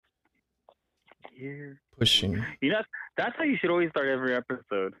here. Pushing. You know, that's how you should always start every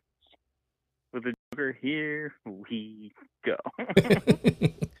episode. With the Joker, here we go.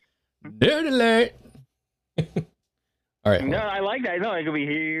 Nerd alert. All right. No, I like that. No, it could be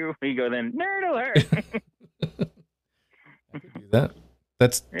here we go. Then nerd alert. I could do that.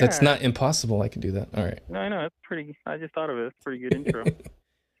 That's not impossible. I can do that. All right. No, I know. It's pretty. I just thought of it. It's a pretty good intro.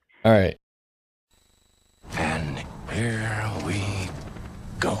 All right. And here we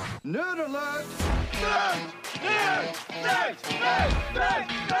go. Nerd alert! Nerd! Nerd! Nerd! Nerd!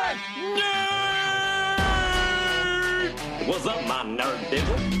 Nerd! Nerd! What's up, my nerd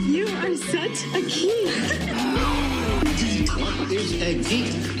diddler? You are such a geek. What is a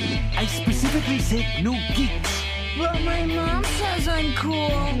geek? I specifically said no geeks. But my mom says I'm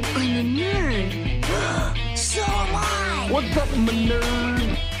cool. I'm a nerd. So am I. What's up, my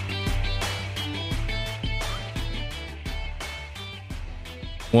nerd?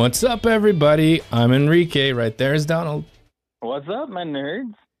 What's up, everybody? I'm Enrique. Right there is Donald. What's up, my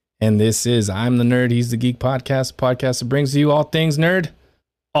nerds? And this is I'm the Nerd, He's the Geek podcast that brings you all things nerd,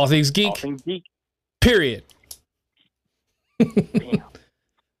 all things geek, All things geek. period. Damn.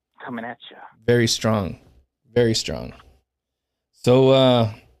 Coming at you. Very strong. Very strong.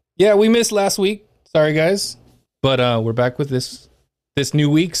 So, yeah, we missed last week. Sorry, guys. But we're back with this new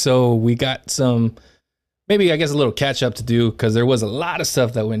week. So we got some, maybe I guess a little catch up to do because there was a lot of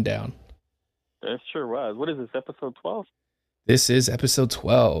stuff that went down. It sure was. What is this, episode 12? This is episode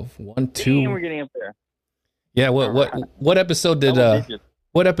 12. 1, 2. Damn, we're getting up there. Yeah, what episode did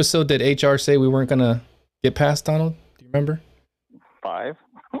HR say we weren't gonna get past, Donald? Do you remember? 5.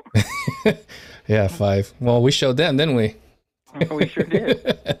 Yeah, 5. Well, we showed them, didn't we? We sure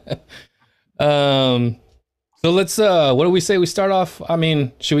did. So let's what do we say we start off? I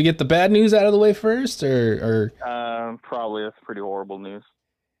mean, should we get the bad news out of the way first or Probably. That's pretty horrible news.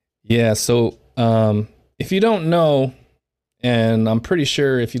 Yeah, so if you don't know, and I'm pretty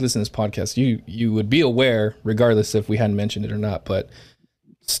sure if you listen to this podcast, you would be aware, regardless if we hadn't mentioned it or not, but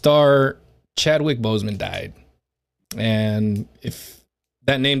star Chadwick Boseman died. And if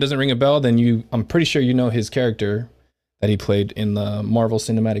that name doesn't ring a bell, then I'm pretty sure you know his character that he played in the Marvel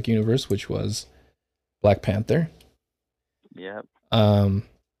Cinematic Universe, which was Black Panther. Yep. And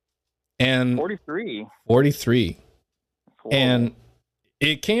 43. 43. And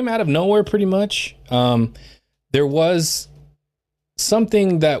it came out of nowhere pretty much. There was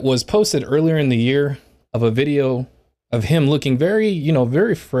something that was posted earlier in the year of a video of him looking very,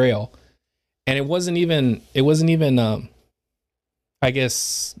 very frail. And it wasn't even I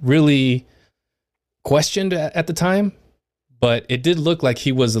guess really questioned at the time, but it did look like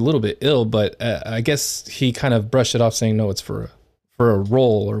he was a little bit ill, but I guess he kind of brushed it off saying, no, it's for a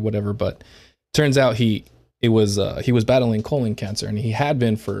role or whatever. But turns out he was battling colon cancer, and he had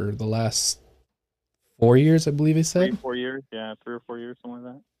been for the last 4 years, I believe he said. 3 or 4 years. Yeah, 3 or 4 years, something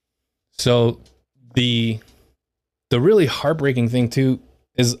like that. So the really heartbreaking thing too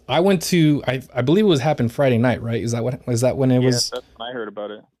is I believe it happened Friday night, right? Is that when it was? Yeah, that's when I heard about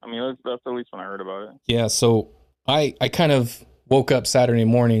it. I mean, that's at least when I heard about it. Yeah, so I kind of woke up Saturday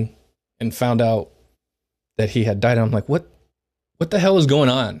morning and found out that he had died. And I'm like, what the hell is going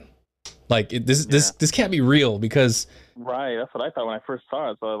on? Like this can't be real because. Right, that's what I thought when I first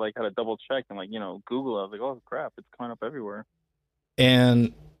saw it. So I had to double check and Google it. I was like, oh crap, it's coming up everywhere.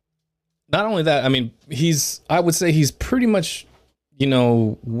 And not only that, I mean, I would say he's pretty much,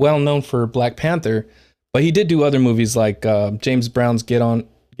 well known for Black Panther, but he did do other movies like James Brown's Get On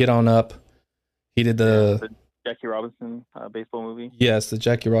Up. He did the Jackie Robinson baseball movie. Yes, the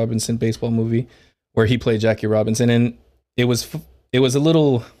Jackie Robinson baseball movie where he played Jackie Robinson, and it was a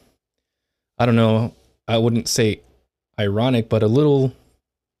little, I don't know, I wouldn't say ironic, but a little,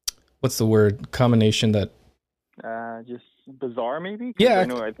 what's the word, combination that just bizarre maybe. Yeah, I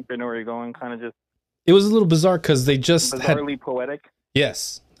think I know where you're going. Kind of just. It was a little bizarre because they just bizarrely poetic.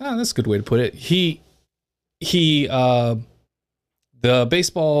 Yes, that's a good way to put it. He the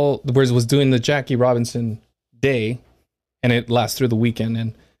baseball was doing the Jackie Robinson Day, and it lasts through the weekend,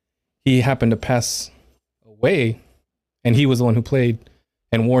 and he happened to pass away, and he was the one who played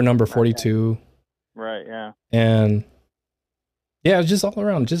and wore number 42. Right. Yeah. And yeah, it was just all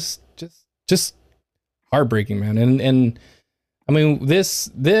around, just heartbreaking, man. And I mean, this,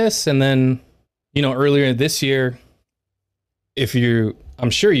 and then, earlier this year, I'm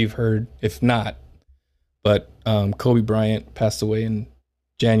sure you've heard, if not, but Kobe Bryant passed away in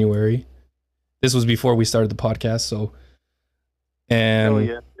January. This was before we started the podcast. So,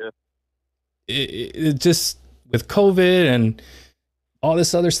 and it just, with COVID and all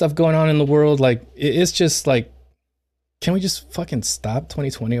this other stuff going on in the world, like, it's just like, can we just fucking stop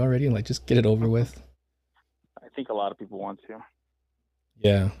 2020 already and like just get it over with? I think a lot of people want to.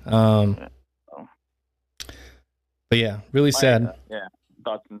 Yeah. So, But yeah, really sad. yeah.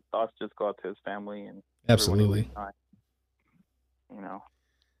 Thoughts just go out to his family and Absolutely. everybody. You know,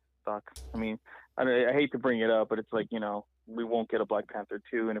 sucks. I mean, I hate to bring it up, but it's like, you know, we won't get a Black Panther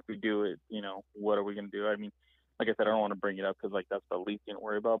 2, and if we do it, you know, what are we gonna do? I mean, like I said, I don't want to bring it up because like that's the least thing to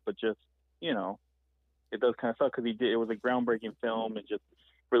worry about, but just, you know, it does kind of suck because it was a groundbreaking film and just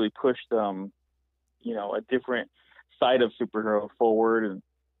really pushed you know, a different side of superhero forward, and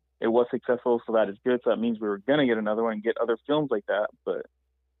it was successful, so that is good. So that means we were gonna get another one and get other films like that, but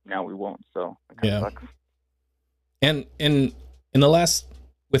now we won't. So it kind of sucks. And in the last,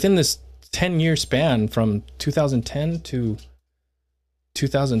 within this 10-year span from 2010 to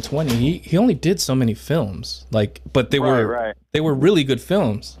 2020, he only did so many films. Like, but they were really good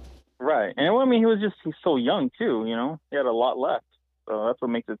films. Right. And I mean, he's so young too, you know. He had a lot left. So that's what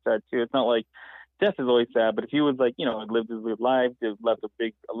makes it sad too. It's not like death is always sad, but if he was like, you know, lived his good life, left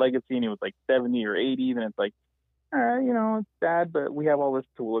a legacy, and he was like 70 or 80, then it's like, all right, you know, it's sad, but we have all this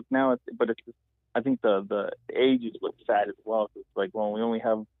to look now. But it's just, I think the age is what's sad as well. It's like, well, we only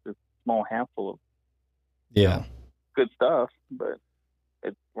have this small handful of good stuff, but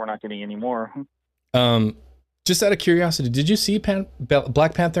we're not getting any more. Just out of curiosity, did you see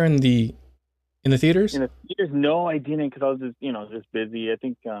Black Panther in the theaters? In the theaters, no, I didn't, because I was just busy. I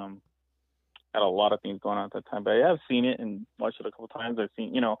think had a lot of things going on at that time, but I have seen it and watched it a couple times. I've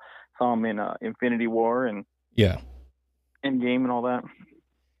seen, saw him in Infinity War and Endgame and all that.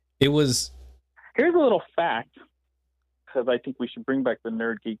 Here's a little fact, because I think we should bring back the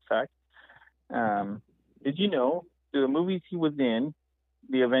nerd geek fact. Did you know the movies he was in,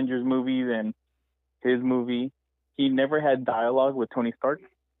 the Avengers movies and his movie, he never had dialogue with Tony Stark?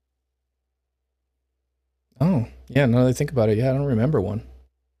 Oh, yeah, now that I think about it, I don't remember one.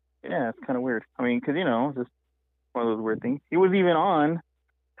 Yeah, it's kind of weird. I mean, because, just one of those weird things. He was even on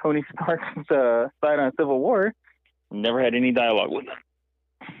Tony Stark's side on Civil War, never had any dialogue with him.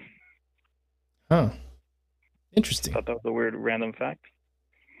 Huh. Interesting. I thought that was a weird random fact.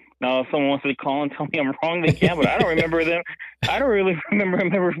 Now, if someone wants to call and tell me I'm wrong, they can, but I don't remember them. I don't really remember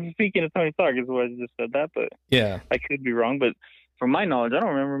him ever speaking to Tony Stark, is what I just said that, but yeah, I could be wrong. But from my knowledge, I don't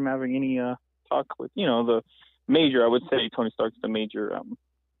remember him having any talk with, the major. I would say Tony Stark's the major.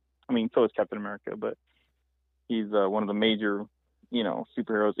 So is Captain America, but he's one of the major,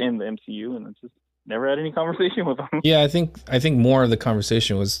 superheroes in the MCU, and I just never had any conversation with him. Yeah, I think more of the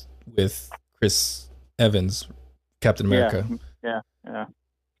conversation was with Chris Evans, Captain America. Yeah.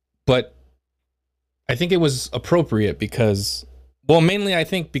 But I think it was appropriate because, mainly I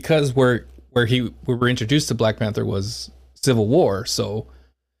think because where we were introduced to Black Panther was Civil War, so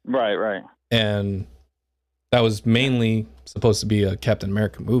right, and that was mainly supposed to be a Captain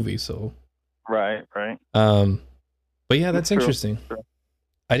America movie, so right. But yeah, that's interesting. True.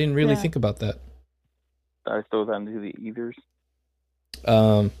 I didn't really think about that. I still haven't do the either's.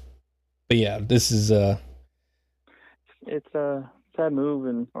 But yeah, this is it's a sad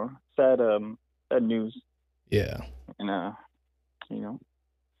move or sad news. Yeah. And so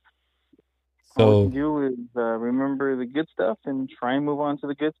all we can do is remember the good stuff and try and move on to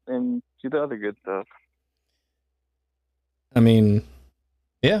the other good stuff. I mean,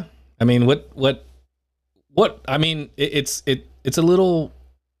 yeah. I mean, what? I mean, it's a little.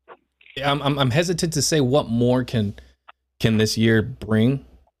 I'm hesitant to say what more can this year bring.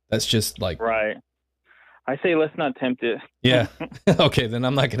 That's just like right. I say let's not tempt it. Yeah. Okay, then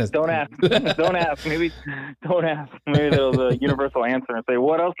I'm not gonna. Don't ask. Don't ask. Maybe don't ask. Maybe there's a universal answer and say,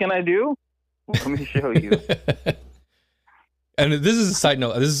 "What else can I do?" Well, let me show you. And this is a side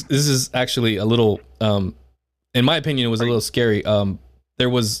note. This is actually a little. In my opinion, it was a little scary. There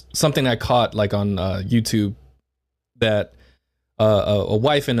was something I caught like on YouTube that a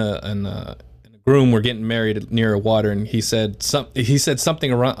wife and a groom were getting married near a water, and he said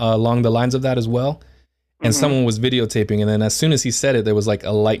something along the lines of that as well. And someone was videotaping, and then as soon as he said it, there was like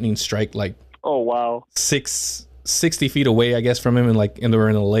a lightning strike, like 60 feet away, I guess, from him, and they were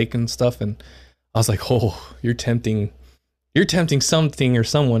in a lake and stuff. And I was like, oh, you're tempting something or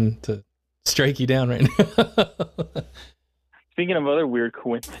someone to strike you down right now. Speaking of other weird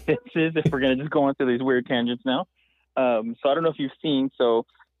coincidences, if we're gonna just go into these weird tangents now, so I don't know if you've seen. So,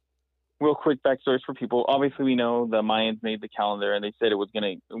 real quick backstories for people. Obviously, we know the Mayans made the calendar, and they said the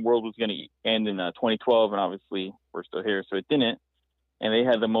world was gonna end in 2012, and obviously we're still here, so it didn't. And they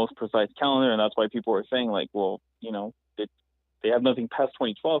had the most precise calendar, and that's why people were saying like, well, they have nothing past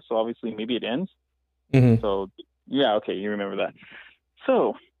 2012, so obviously maybe it ends. Mm-hmm. So, yeah, okay, you remember that.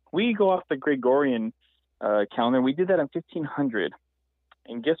 So we go off the Gregorian calendar. We did that in 1500.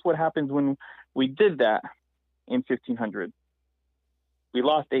 And guess what happens when we did that in 1500? We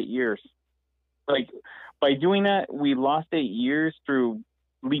lost 8 years. Like, by doing that, we lost 8 years through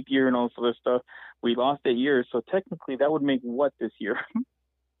leap year and all this other stuff. We lost 8 years. So technically, that would make what this year?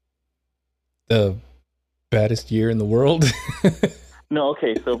 The baddest year in the world. No,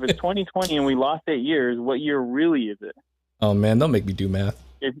 okay. So if it's 2020 and we lost 8 years, what year really is it? Oh man, don't make me do math.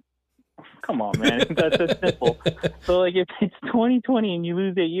 Come on, man. That's simple. So, like, if it's 2020 and you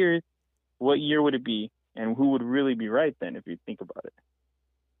lose 8 years, what year would it be? And who would really be right then if you think about it?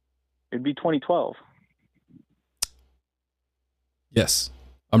 It'd be 2012. Yes.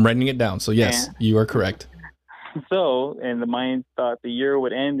 I'm writing it down. So, yes, you are correct. So, and the Mayans thought the year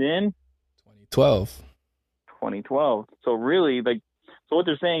would end in 2012. So, really, like, so what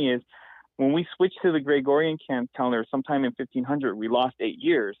they're saying is when we switched to the Gregorian calendar sometime in 1500, we lost 8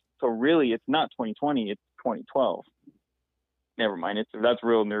 years. So, really, it's not 2020, it's 2012. Never mind. That's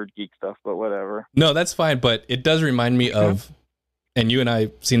real nerd geek stuff, but whatever. No, that's fine. But it does remind me of, and you and I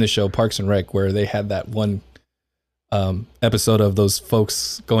have seen the show Parks and Rec, where they had that one episode of those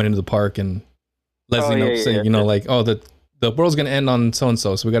folks going into the park and Leslie Knope saying, like, oh, the world's going to end on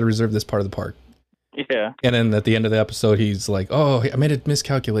so-and-so, so we got to reserve this part of the park. Yeah. And then at the end of the episode, he's like, oh, I made a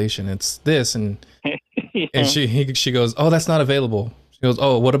miscalculation. It's this. And and she goes, oh, that's not available. She goes,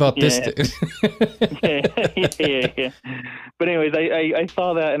 oh, what about this? Yeah. But anyways, I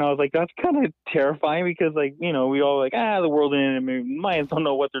saw that and I was like, that's kind of terrifying because, like, we all like, the world ended. Mayans don't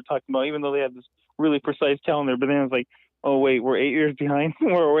know what they're talking about, even though they have this really precise calendar. But then it's like, oh wait, we're 8 years behind.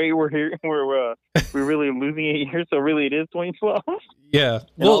 we're here. We're really losing 8 years. So really, it is 2012. Yeah.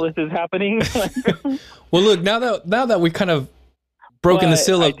 And all this is happening. Well, look, now that we kind of broken the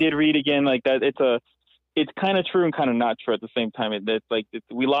seal. I did read again like that. It's kind of true and kind of not true at the same time.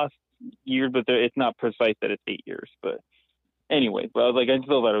 We lost years, but it's not precise that it's 8 years. But anyway, but I was like, I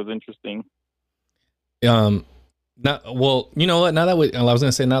still thought it was interesting. You know what? Now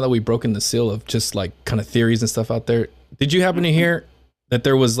that we've broken the seal of just like kind of theories and stuff out there, did you happen to hear that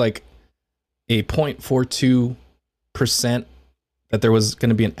there was like a 0.42% that there was going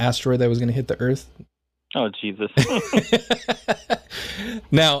to be an asteroid that was going to hit the Earth? Oh, Jesus.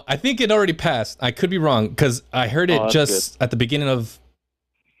 Now, I think it already passed. I could be wrong because I heard it just at the beginning of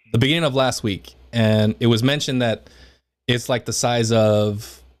last week, and it was mentioned that it's like the size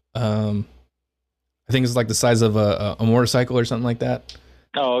of I think it's like the size of a motorcycle or something like that.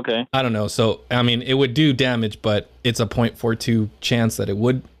 Oh, okay. I don't know. So, I mean, it would do damage, but it's a 0.42 chance that it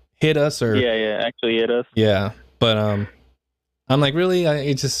would hit us or actually hit us. Yeah. But I'm like, really?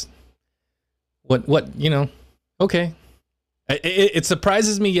 Okay. It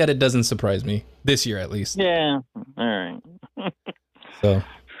surprises me, yet it doesn't surprise me this year, at least. Yeah. All right. So,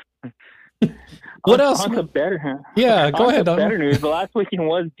 what else? On to better. Yeah, go ahead. Better news. The last weekend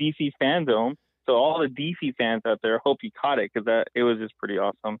was DC Fandom, so all the DC fans out there, hope you caught it because it was just pretty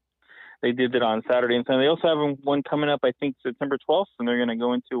awesome. They did it on Saturday and Sunday. They also have one coming up, I think, September 12th, and they're going to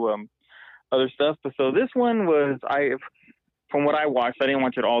go into other stuff. But so this one was from what I watched, I didn't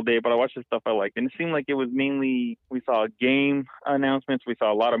watch it all day, but I watched the stuff I liked. And it seemed like it was mainly, we saw game announcements. We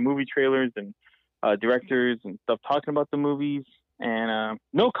saw a lot of movie trailers and directors and stuff talking about the movies and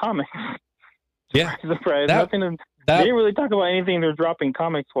no comics. Yeah. Surprise. They didn't really talk about anything they're dropping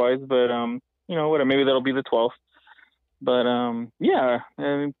comics wise, but, whatever, maybe that'll be the 12th. But, I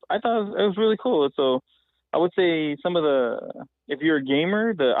thought it was really cool. So I would say if you're a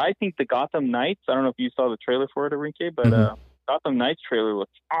gamer, I think the Gotham Knights, I don't know if you saw the trailer for it, Enrique, but Gotham Knights trailer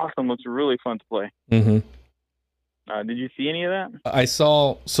looks awesome. Looks really fun to play. Mm-hmm. Did you see any of that? What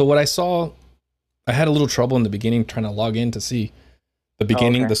I saw, I had a little trouble in the beginning trying to log in to see the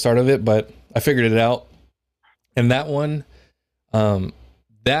beginning, the start of it, but I figured it out. And that one,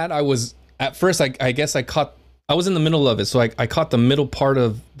 that I was, at first, I guess I was in the middle of it. So I caught the middle part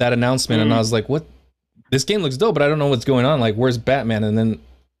of that announcement and I was like, what? This game looks dope, but I don't know what's going on. Like, where's Batman? And then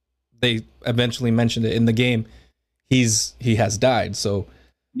they eventually mentioned it in the game. He has died. So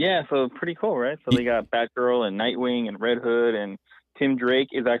yeah, so pretty cool, right? So they got Batgirl and Nightwing and Red Hood and Tim Drake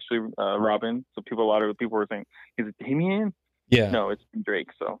is actually Robin. So a lot of people were saying, is it Damian? Yeah. No, it's Tim Drake.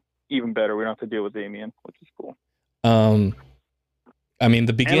 So even better, we don't have to deal with Damian, which is cool. I mean,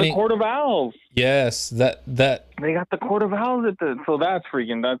 the beginning. And the Court of Owls. Yes, that. They got the Court of Owls so that's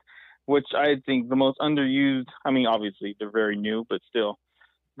freaking which I think the most underused. I mean, obviously they're very new, but still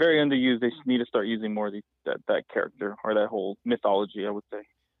very underused. They need to start using more of that character or that whole mythology, I would say.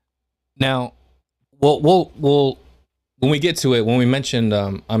 Now, we'll when we get to it, when we mentioned,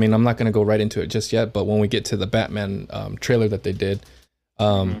 I mean, I'm not going to go right into it just yet, but when we get to the Batman trailer that they did,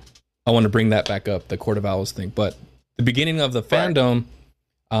 I want to bring that back up, the Court of Owls thing. But the beginning of the fandom,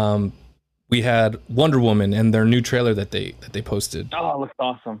 we had Wonder Woman and their new trailer that they posted. Oh, it looks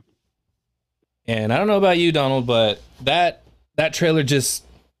awesome. And I don't know about you, Donald, but that trailer just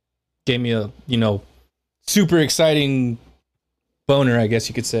gave me a, super exciting boner, I guess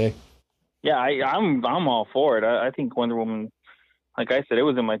you could say. Yeah, I'm all for it. I think Wonder Woman, like I said, it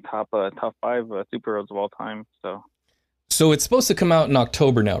was in my top 5 superheroes of all time. So it's supposed to come out in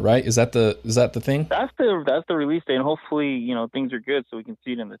October now, right? Is that the thing? That's the release date, and hopefully, things are good so we can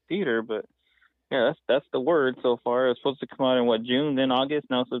see it in the theater. But yeah, that's the word so far. It's supposed to come out in June, then August,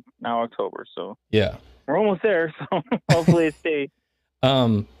 now October. So yeah, we're almost there. So hopefully it stays.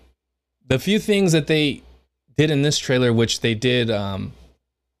 The few things that they did in this trailer, which they did,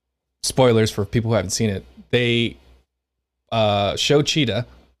 spoilers for people who haven't seen it, they show Cheetah.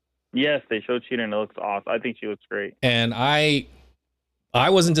 Yes, they showed Cheetah, and it looks awesome. I think she looks great. And I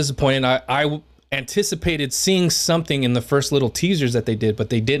wasn't disappointed. I anticipated seeing something in the first little teasers that they did, but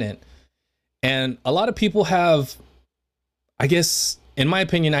they didn't. And a lot of people have, I guess, in my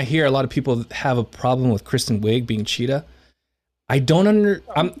opinion, I hear a lot of people have a problem with Kristen Wiig being Cheetah. I don't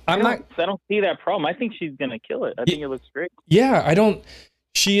I don't see that problem. I think she's gonna kill it. I think it looks great. Yeah,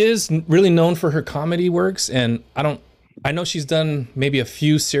 she is really known for her comedy works, and I know she's done maybe a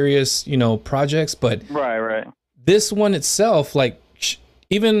few serious, projects, but right. This one itself, like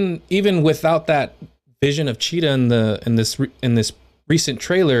even without that vision of Cheetah in this recent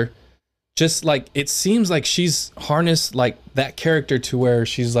trailer, just like it seems like she's harnessed like that character to where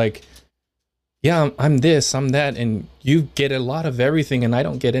she's like, yeah, I'm this, I'm that, and you get a lot of everything, and I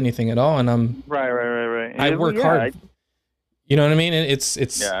don't get anything at all, and I'm right. I work hard. You know what I mean? And it's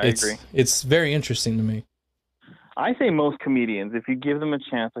I agree. It's very interesting to me. I say most comedians, if you give them a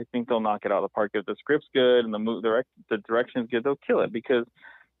chance, I think they'll knock it out of the park. If the script's good and the direction's good, they'll kill it. Because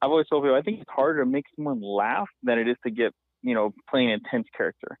I've always told people, I think it's harder to make someone laugh than it is to get, playing an intense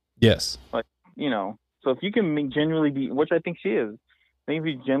character. Yes. Like, so if you can genuinely be, which I think she is, I think if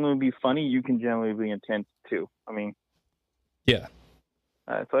you genuinely be funny, you can genuinely be intense too. I mean, yeah.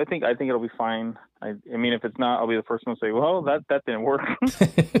 So I think it'll be fine. I mean, if it's not, I'll be the first one to say, well, that didn't work.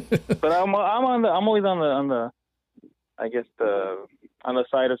 But I'm always on the I guess on the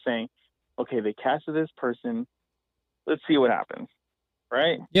side of saying, okay, they casted this person. Let's see what happens,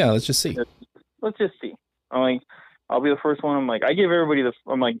 right? Yeah, let's just see. Let's just see. I'll be the first one. I'm like, I give everybody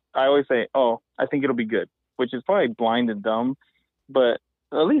I always say, oh, I think it'll be good, which is probably blind and dumb, but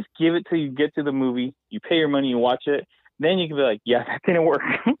at least give it till you get to the movie. You pay your money, you watch it, then you can be like, yeah, that didn't work.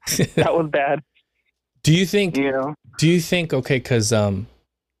 That was bad. Do you think? Okay, because in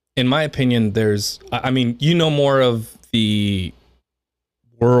my opinion, there's. I mean, more of the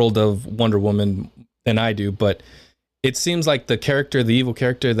world of Wonder Woman than I do, but it seems like the evil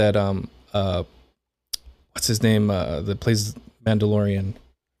character that what's his name? That plays Mandalorian.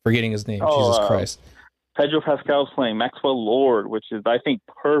 Forgetting his name. Jesus Christ. Pedro Pascal's playing Maxwell Lord, which is I think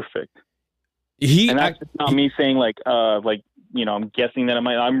perfect. And that's not me saying I'm guessing that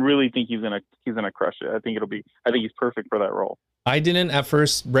I really think he's gonna crush it. I think he's perfect for that role. I didn't at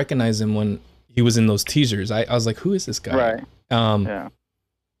first recognize him when he was in those teasers. I was like, who is this guy? Right. Yeah.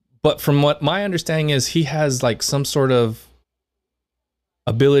 But from what my understanding is, he has like some sort of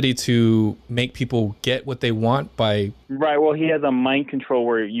ability to make people get what they want by. Right. Well, he has a mind control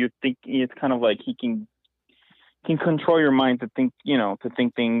where you think it's kind of like he can control your mind to think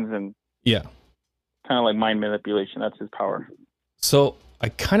things, and yeah, kind of like mind manipulation. That's his power. So I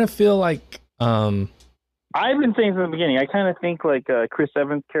kind of feel like I've been saying from the beginning, I kind of think like Chris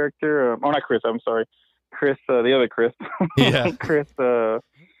Evans' character, not Chris, I'm sorry, Chris, the other Chris. Yeah. Chris,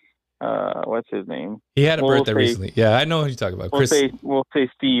 what's his name? He had a birthday recently. Yeah, I know who you're talking about. We'll say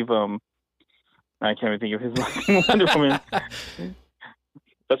Steve, I can't even think of his last name. Wonder Woman. That's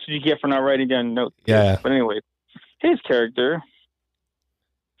what you get for not writing down notes. Yeah. But anyway, his character,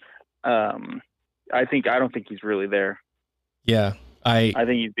 I don't think he's really there. Yeah. I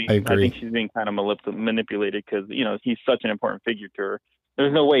think she's being kind of manipulated because he's such an important figure to her.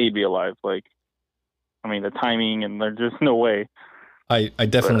 There's no way he'd be alive. Like, I mean, the timing and there's just no way. I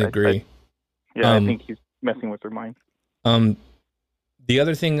definitely agree. I think he's messing with her mind. The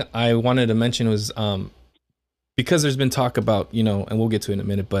other thing I wanted to mention was because there's been talk about and we'll get to it in a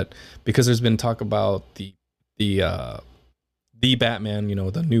minute, but because there's been talk about the Batman,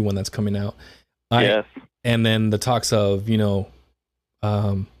 the new one that's coming out. Yes. And then the talks of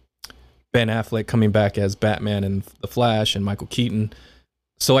Ben Affleck coming back as Batman and The Flash and Michael Keaton.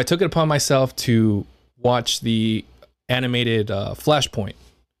 So I took it upon myself to watch the animated Flashpoint.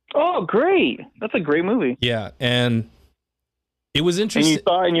 Oh, great. That's a great movie. Yeah. And It was And interesting. you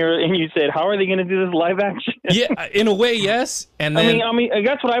thought, and you said, how are they going to do this live action? Yeah, in a way, yes. And then I mean,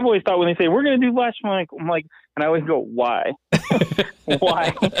 that's what I've always thought when they say we're going to do Flash. I'm like, and I always go, why?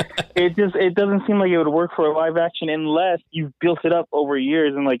 Why? It doesn't seem like it would work for a live action unless you've built it up over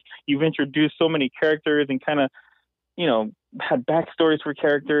years and like you've introduced so many characters and kind of, had backstories for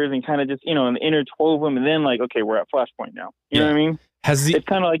characters and kind of just, and interwove them, and then like, okay, we're at Flashpoint now. You know what I mean? It's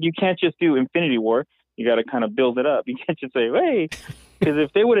kind of like you can't just do Infinity War. You got to kind of build it up. You can't just say, hey, because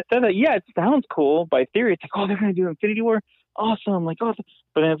if they would have said that, yeah, it sounds cool. By theory, it's like, oh, they're going to do Infinity War. Awesome. Like, awesome.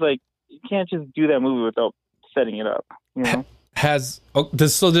 But then it's like, you can't just do that movie without setting it up. You know? Does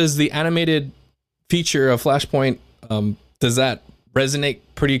the animated feature of Flashpoint, does that resonate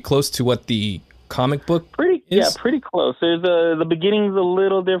pretty close to what the comic book is? Yeah, pretty close. There's the beginning's a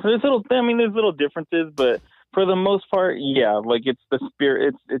little different. There's little differences, but for the most part, yeah, like it's the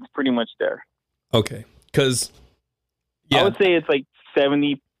spirit. It's pretty much there. Okay, because I would say it's like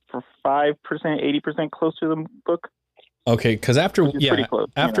 75%, 80% close to the book. Okay, because after close,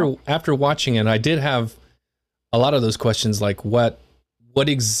 after watching it, I did have a lot of those questions, like what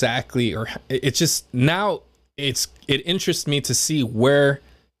exactly, or it's just now it interests me to see where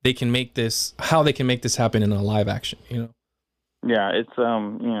they can make this, how they can make this happen in a live action. Yeah, it's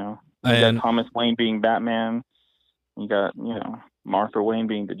you got Thomas Wayne being Batman, you got Martha Wayne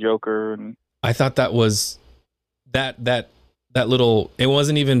being the Joker, and I thought that was that little. It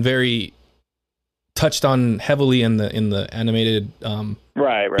wasn't even very touched on heavily in the animated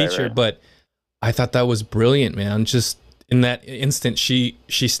feature, but I thought that was brilliant, man. Just in that instant, she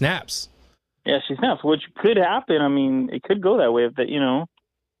snaps. Yeah, she snaps, which could happen. I mean, it could go that way if that.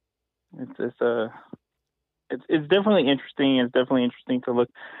 It's definitely interesting. It's definitely interesting to look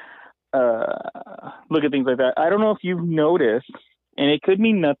at things like that. I don't know if you've noticed, and it could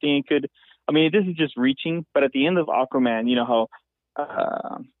mean nothing. It could. I mean, this is just reaching, but at the end of Aquaman, you know how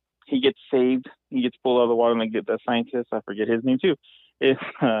he gets saved, he gets pulled out of the water, and like the scientist, I forget his name too, is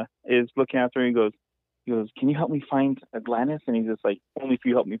looking after him. He goes, can you help me find Atlantis? And he's just like, only if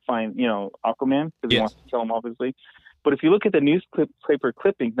you help me find, Aquaman, because he wants to kill him, obviously. But if you look at the newspaper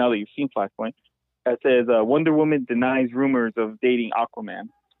clippings, now that you've seen Flashpoint, that says Wonder Woman denies rumors of dating Aquaman.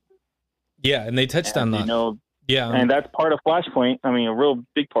 Yeah, and they touched on that. Yeah, and that's part of Flashpoint. I mean, a real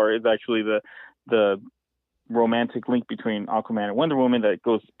big part is actually the romantic link between Aquaman and Wonder Woman that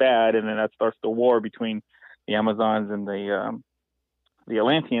goes bad, and then that starts the war between the Amazons and the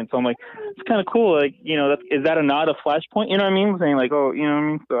Atlanteans. So I'm like, it's kind of cool. Like, is that a nod of Flashpoint? You know what I mean? Saying like, oh, you know what I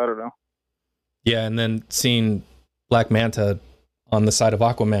mean? So I don't know. Yeah, and then seeing Black Manta on the side of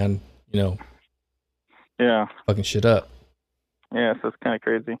Aquaman, yeah, fucking shit up. Yeah, so it's kind of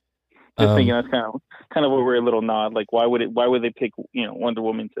crazy. Just thinking that's kind of a weird little nod. Like, why would they pick Wonder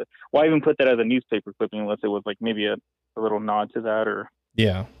Woman to? Why even put that as a newspaper clipping unless it was like maybe a little nod to that or?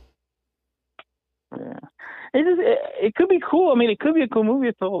 Yeah. Yeah, it could be cool. I mean, it could be a cool movie.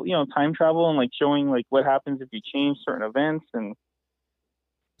 It's all time travel and like showing like what happens if you change certain events and.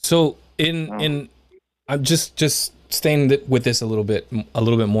 So in I'm just staying with this a little bit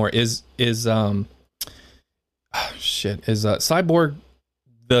more is Cyborg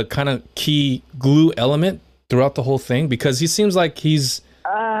the kind of key glue element throughout the whole thing, because he seems like he's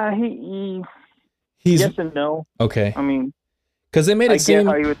yes and no. Okay. I mean, because they made it seem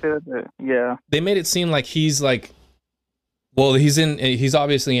how you would say that, yeah. They made it seem like he's like, well, he's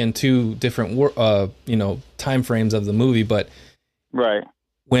obviously in two different time frames of the movie, but right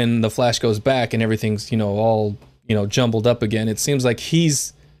when the Flash goes back and everything's all jumbled up again, it seems like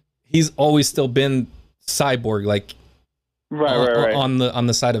he's always still been Cyborg, like right on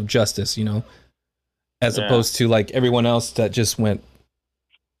the side of justice, as opposed to like everyone else that just went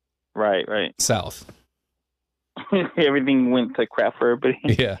right south. Everything went to crap for everybody.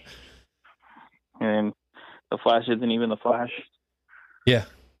 Yeah. And the Flash isn't even the Flash. Yeah.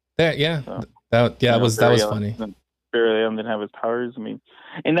 That was funny. Barely didn't have his powers. I mean,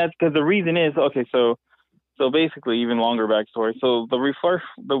 and that's because the reason is okay. So basically, even longer backstory. So the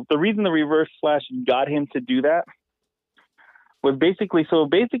reason the Reverse Flash got him to do that was basically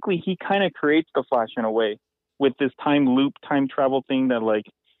he kind of creates the Flash in a way with this time loop, time travel thing that like.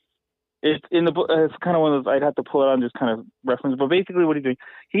 It's in the book. It's kind of one of those. I'd have to pull it out and just kind of reference. But basically, what he's doing,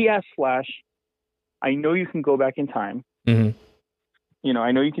 he asks Flash, "I know you can go back in time. Mm-hmm.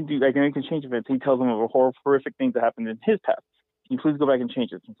 I know you can do. I know you can change events." He tells him of a horrific things that happened in his past. Can you please go back and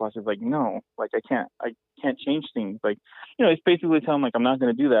change it? And Flash is like, "No, like I can't change things. Like, it's basically telling him like I'm not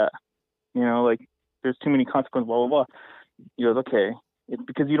going to do that. Like there's too many consequences. Blah blah blah." He goes, "Okay, it's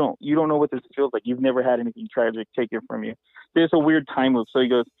because you don't know what this feels like. You've never had anything tragic taken from you. There's a weird time loop." So he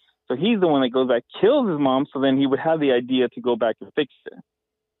goes. So he's the one that goes back, kills his mom. So then he would have the idea to go back and fix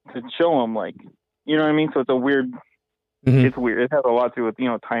it, to show him, like, you know what I mean? So it's a weird. Mhm. It's weird. It has a lot to do with, you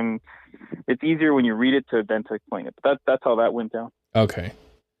know, time. It's easier when you read it than to explain it. But that's how that went down. Okay.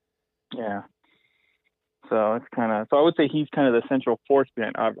 Yeah. So it's kind of. So I would say he's kind of the central force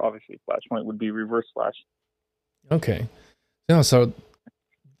behind. Obviously, Flashpoint would be Reverse Flash. Okay. No, so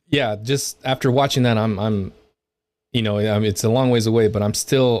yeah, just after watching that, I'm, you know, it's a long ways away, but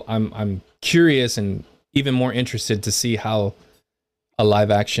I'm curious and even more interested to see how a live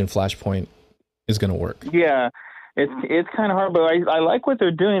action Flashpoint is going to work. Yeah. It's kind of hard, but I like what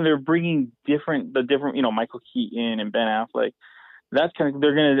they're doing. They're bringing different, you know, Michael Keaton and Ben Affleck. That's kind of,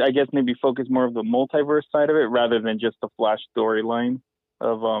 they're going to, I guess, maybe focus more of the multiverse side of it rather than just the Flash storyline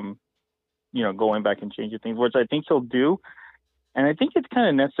of, you know, going back and changing things, which I think he'll do. And I think it's kind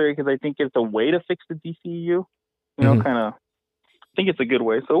of necessary because I think it's a way to fix the DCU, you know, Mhm. kind of, I think it's a good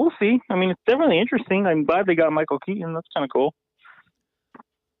way. So we'll see. I mean, it's definitely interesting. I'm glad they got Michael Keaton. That's kind of cool.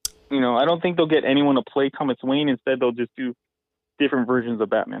 You know, I don't think they'll get anyone to play Thomas Wayne. Instead, they'll just do different versions of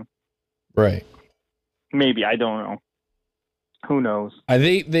Batman. Right. Maybe. I don't know. Who knows?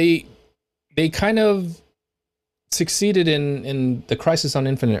 They kind of succeeded in the Crisis on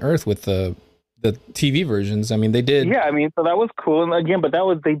Infinite Earth with the TV versions. I mean, they did. Yeah, I mean, so that was cool. And again, but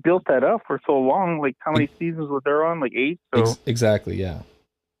they built that up for so long. Like, how many seasons was there on? Like 8? So, Exactly, yeah.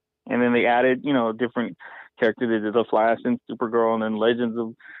 and then they added, you know, different characters. They did The Flash and Supergirl and then Legends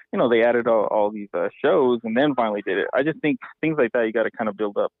of, you know, they added all these shows and then finally did it. I just think things like that you got to kind of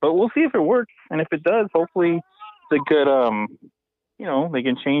build up. But we'll see if it works. And if it does, hopefully it's a good, you know, they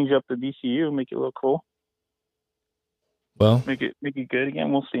can change up the DCU, make it look cool. Well, Make it good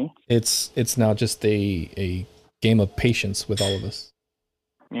again. We'll see. it's now just a game of patience with all of us.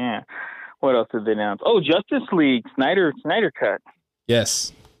 Yeah. What else did they announce? Oh, Justice League Snyder Cut.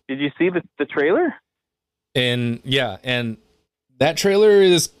 Yes. Did you see the trailer? And yeah, and that trailer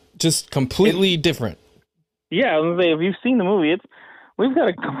is just completely different. Yeah, I was gonna say, if you've seen the movie, we've got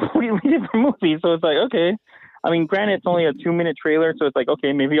a completely different movie. So it's like, okay. I mean, granted, it's only a 2-minute trailer, so it's like,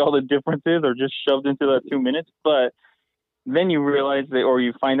 okay, maybe all the differences are just shoved into that 2 minutes. But then you realize that, or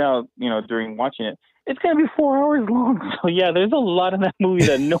you find out, you know, during watching it, it's gonna be 4 hours long. So yeah, there's a lot in that movie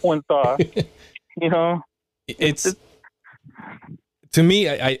that no one saw. You know, It's to me,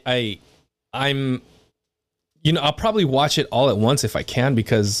 I'm, you know, I'll probably watch it all at once if I can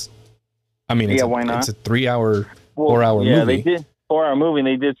because, I mean, why not? It's a 3-hour, 4-hour movie. Yeah, they did 4-hour movie, and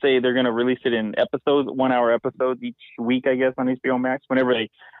they did say they're going to release it in episodes, 1-hour episodes each week, I guess, on HBO Max. Whenever they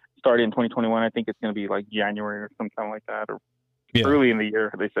start in 2021, I think it's going to be like January or something like that, or early in the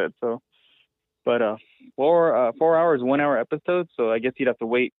year. They said so. But 4 hours, 1-hour episodes. So I guess you'd have to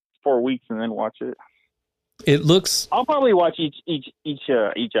wait 4 weeks and then watch it. It looks. I'll probably watch each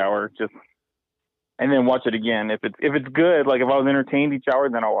hour just. And then watch it again. If it's good, like if I was entertained each hour,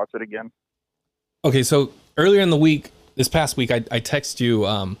 then I'll watch it again. Okay, so earlier in the week, this past week, I text you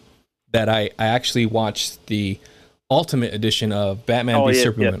that I actually watched the Ultimate Edition of Batman v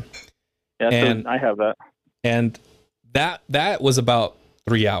Superman. Yeah, and so I have that. And that was about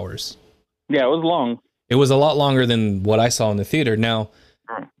 3 hours. Yeah, it was long. It was a lot longer than what I saw in the theater. Now,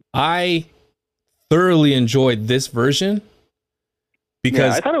 I thoroughly enjoyed this version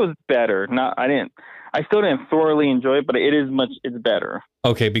because I thought it was better. I still didn't thoroughly enjoy it, but it's better.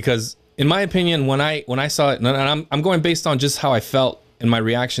 Okay, because in my opinion, when I saw it, and I'm going based on just how I felt in my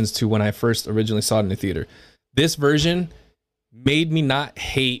reactions to when I first originally saw it in the theater, this version made me not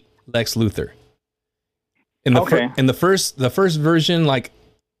hate Lex Luthor. In the first version, like,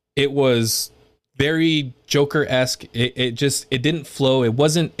 it was very Joker-esque. It didn't flow.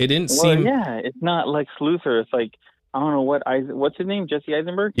 It didn't seem. Yeah, it's not Lex Luthor. It's like, I don't know what's his name? Jesse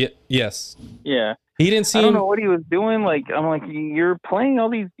Eisenberg? Yeah. Yes. Yeah. He didn't seem. I don't know what he was doing. Like, I'm like, you're playing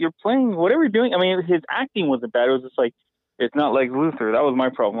whatever you're doing. I mean, his acting wasn't bad. It was just like, it's not Lex Luthor. That was my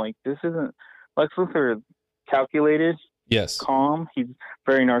problem. Like, this isn't Lex Luthor. Is calculated. Yes. Calm. He's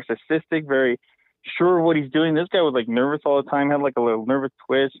very narcissistic. Very sure of what he's doing. This guy was like nervous all the time. Had like a little nervous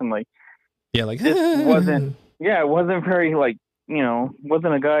twitch and like. Yeah, like it wasn't very like, you know,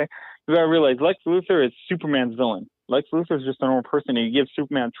 wasn't a guy. You gotta realize Lex Luthor is Superman's villain. Lex Luthor is just a normal person, and you give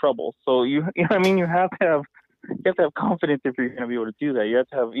Superman trouble. So you know what I mean? You have to have confidence if you're gonna be able to do that. You have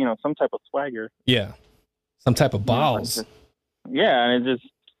to have, you know, some type of swagger. Yeah, some type of balls. And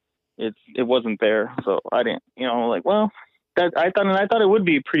it wasn't there. So I didn't, you know, like, well, that I thought it would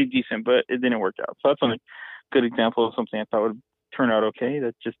be pretty decent, but it didn't work out. So that's a good example of something I thought would turn out okay.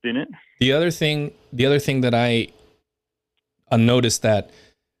 That just didn't. The other thing that I noticed that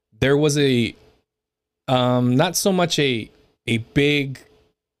there was a not so much a big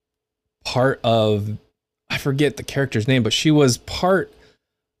part of, I forget the character's name, but she was part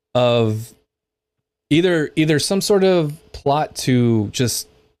of either some sort of plot to just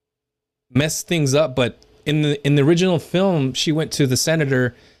mess things up. But in the original film, she went to the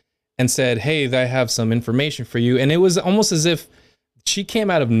senator and said, "Hey, I have some information for you." And it was almost as if she came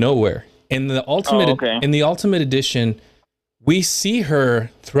out of nowhere. In the ultimate edition, we see her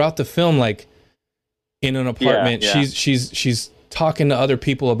throughout the film, like in an apartment. Yeah. She's talking to other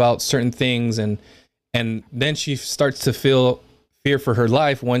people about certain things, and then she starts to feel fear for her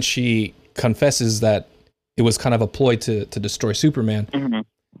life once she confesses that it was kind of a ploy to destroy Superman. Mm-hmm.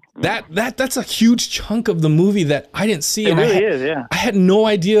 That's a huge chunk of the movie that I didn't see. It really is, yeah. I had no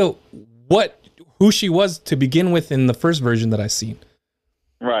idea who she was to begin with in the first version that I seen.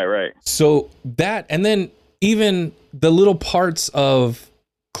 Right. So that, and then even the little parts of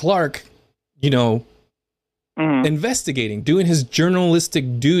Clark, investigating, doing his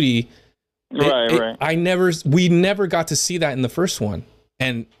journalistic duty. Right. We never got to see that in the first one.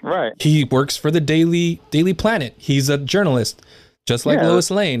 And right. He works for the Daily Planet. He's a journalist, just like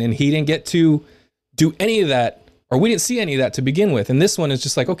Lois Lane, and he didn't get to do any of that, or we didn't see any of that to begin with. And this one is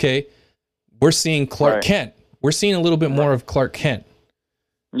just like, okay, we're seeing Clark Kent. We're seeing a little bit more of Clark Kent.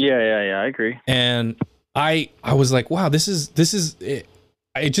 Yeah, I agree. And I was like, wow, this is it.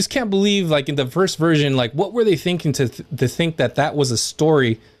 I just can't believe, like, in the first version, like, what were they thinking to think that was a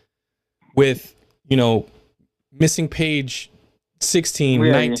story with, missing page 16,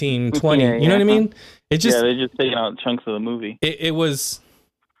 19, 20, you know what I mean? It just, they're just taking out chunks of the movie. It was,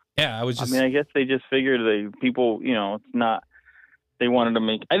 I was just. I mean, I guess they just figured it's not. They wanted to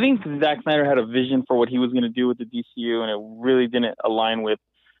make. I think Zack Snyder had a vision for what he was going to do with the DCU, and it really didn't align with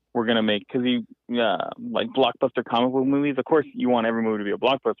we're going to make, because he like blockbuster comic book movies. Of course, you want every movie to be a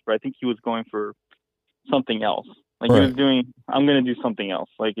blockbuster, but I think he was going for something else. Like he was doing, I'm going to do something else.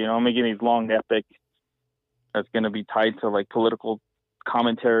 Like, I'm making these long epic that's going to be tied to like political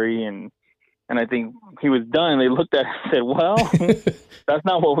commentary, and I think he was done. They looked at it and said, well, that's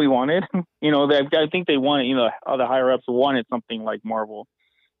not what we wanted. I think they wanted, the higher ups wanted something like Marvel,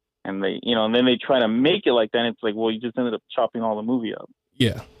 and they, and then they try to make it like that. And it's like, well, you just ended up chopping all the movie up.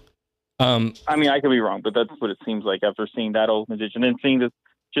 Yeah. I mean, I could be wrong, but that's what it seems like after seeing that Ultimate Edition and seeing this,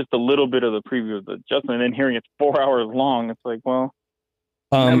 just a little bit of the preview of the adjustment, and then hearing it's 4 hours long. It's like, well,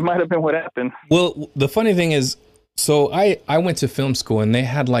 that might have been what happened. Well, the funny thing is, so I went to film school, and they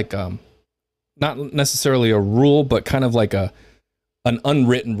had like, not necessarily a rule, but kind of like an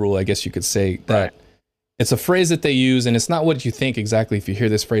unwritten rule, I guess you could say, that it's a phrase that they use, and it's not what you think exactly if you hear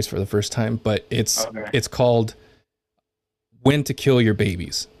this phrase for the first time, but it's called "when to kill your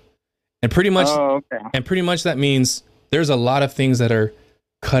babies," and pretty much, that means there's a lot of things that are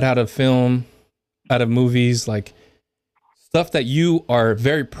cut out of film, out of movies, like stuff that you are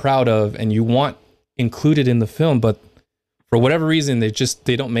very proud of and you want included in the film, but for whatever reason they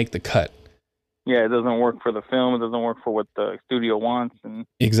don't make the cut. Yeah, it doesn't work for the film. It doesn't work for what the studio wants, and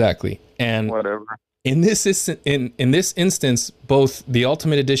exactly. And whatever. In this instance, both the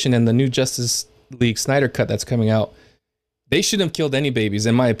Ultimate Edition and the new Justice League Snyder cut that's coming out, they shouldn't have killed any babies,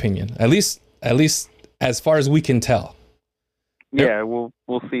 in my opinion. At least as far as we can tell. Yeah, we'll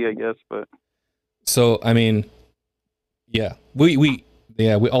see, I guess. But so, I mean, yeah, we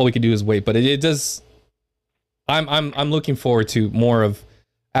all we can do is wait. But it does. I'm looking forward to more of.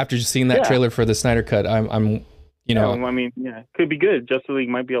 After just seeing that trailer for the Snyder Cut, I mean, it could be good. Justice League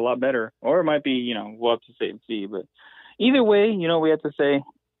might be a lot better, or it might be, we'll have to say and see. But either way, we have to say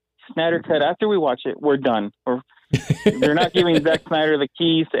Snyder Cut. After we watch it, we're done. They're not giving Zack Snyder the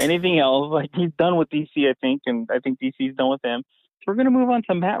keys to anything else. Like, he's done with DC, I think, and I think DC's done with him. So we're gonna move on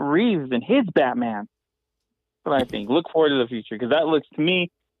to Matt Reeves and his Batman. But I think look forward to the future, because that looks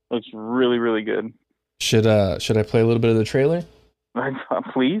really, really good. Should I play a little bit of the trailer?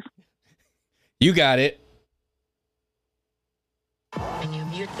 Please. You got it. When you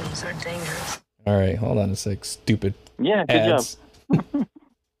mute them, are dangerous. All right, hold on a sec. Stupid. Yeah, good ads. job.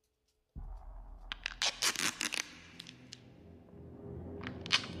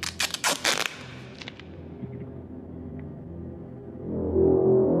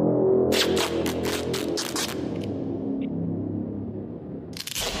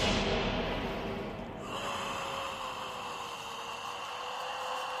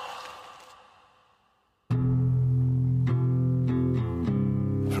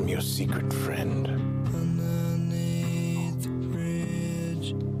 Secret friend. Underneath the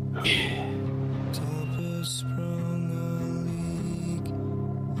bridge, Topper sprung a leak,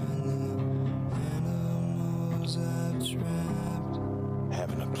 and the animals I've trapped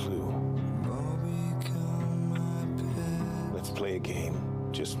Haven't a clue. all become my pet. Let's play a game.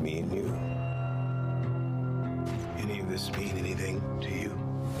 just me and you. Any of this mean anything to you?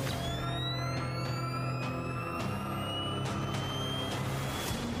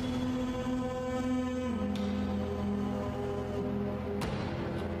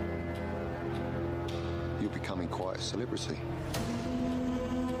 You're becoming quite a celebrity.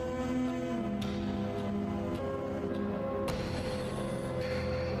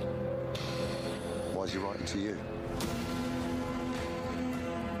 Why is he writing to you?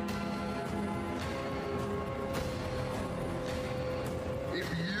 If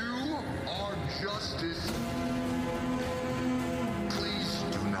you are justice, please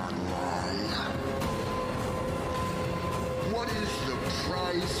do not lie. What is the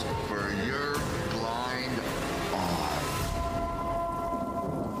price for your blind eye?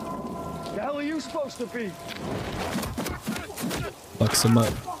 The hell are you supposed to be? Fucks him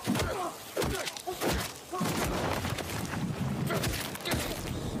up.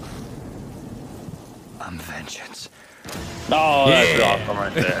 I'm vengeance. Oh, that's awesome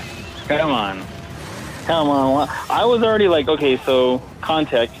right there. Come on. I was already like, okay, so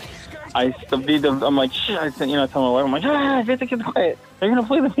context. I'm like, shit. I tell my wife, I'm like, get the kids quiet. They're gonna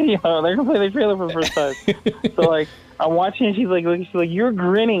play the video. They're gonna play the trailer for the first time. So like, I'm watching, and she's like, you're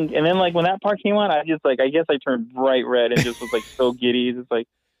grinning. And then like when that part came on, I guess I turned bright red and just was like so giddy. It's like,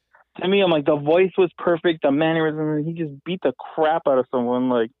 to me, I'm like, the voice was perfect. The mannerism, he just beat the crap out of someone.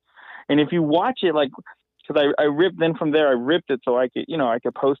 Like, and if you watch it, like, because I ripped, then from there I ripped it so I could, I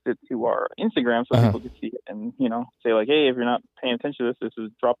could post it to our Instagram so people could see it and, say like, hey, if you're not paying attention to this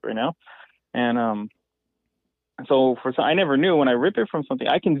is dropped right now. And so I never knew when I rip it from something,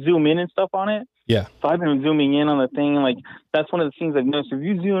 I can zoom in and stuff on it. Yeah. So I've been zooming in on the thing. Like, that's one of the things I've noticed. If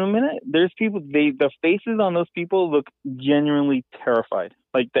you zoom in it, there's people, the faces on those people look genuinely terrified.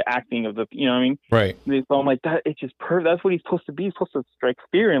 Like the acting of the, you know what I mean? Right. So I'm like, it's just perfect. That's what he's supposed to be. He's supposed to strike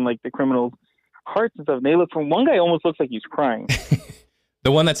fear in like the criminals' hearts and stuff. And they look, from one guy almost looks like he's crying.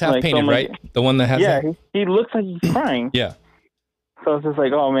 The one that's half painted, right? The one that has he looks like he's crying. Yeah. So it's just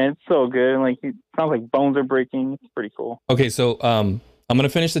like, oh man, it's so good. And like, it sounds like bones are breaking. It's pretty cool. Okay, so I'm gonna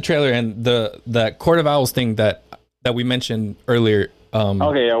finish the trailer and the Court of Owls thing that we mentioned earlier.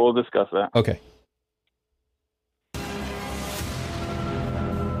 Okay, yeah, we'll discuss that. Okay.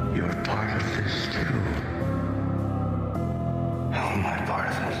 You're part of this too. How am I part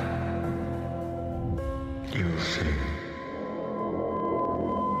of this? You'll see.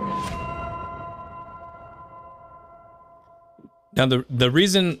 Now the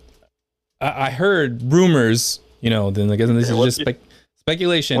reason I heard rumors, then I guess this is just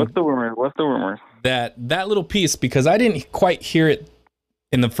speculation. What's the rumor? That little piece, because I didn't quite hear it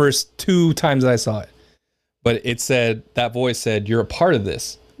in the first 2 times I saw it, but it said, that voice said, "You're a part of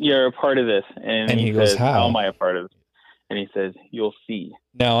this." You're a part of this, and he goes, says, "How am I a part of this?" And he says, "You'll see."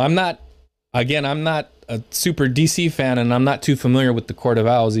 Now I'm not a super DC fan, and I'm not too familiar with the Court of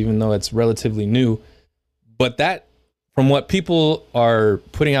Owls, even though it's relatively new. But that, from what people are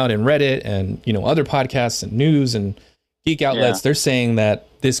putting out in Reddit and other podcasts and news and geek outlets, they're saying that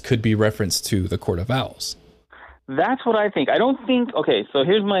this could be reference to the Court of Owls. That's what I think. I don't think. Okay, so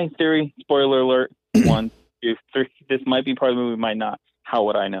here's my theory. Spoiler alert: 1, 2, 3. This might be part of the movie, might not. How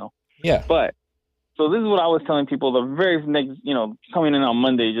would I know? Yeah. But so this is what I was telling people the very next, coming in on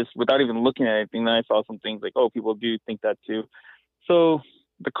Monday, just without even looking at anything. Then I saw some things like, oh, people do think that too. So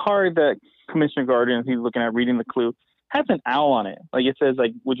the card that Commissioner Gordon, he's looking at, reading the clue, has an owl on it. Like, it says,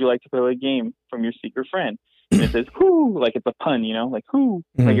 like, would you like to play a game from your secret friend? And it says, who? Like, it's a pun, like, who?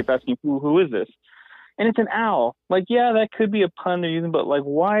 Mm-hmm. Like, it's asking, who is this? And it's an owl. Like, yeah, that could be a pun they're using, but, like,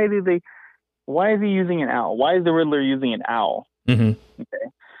 why is he using an owl? Why is the Riddler using an owl? Mm-hmm. Okay.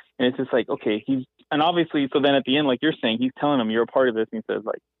 And it's just like, okay, and obviously, so then at the end, like you're saying, he's telling him, you're a part of this. And he says,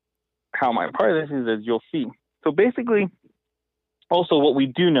 like, how am I a part of this? He says, you'll see. So basically, also what we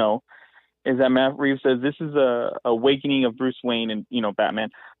do know is that Matt Reeves says this is a awakening of Bruce Wayne and, Batman,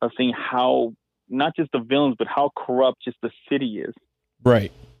 of seeing how, not just the villains, but how corrupt just the city is.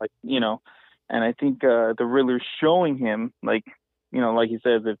 Right. Like, and I think the Riddler's showing him, like, like he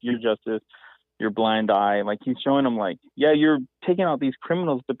says, if you're justice, your blind eye, like he's showing him, like, yeah, you're taking out these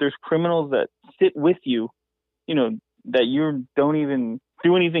criminals, but there's criminals that sit with you, that you don't even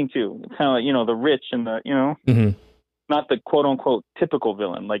do anything to. It's kind of like, the rich and the, mm-hmm. not the quote unquote typical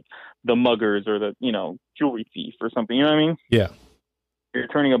villain, like the muggers or the, jewelry thief or something. You know what I mean? Yeah. You're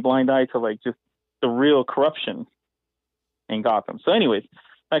turning a blind eye to like just the real corruption in Gotham. So anyways,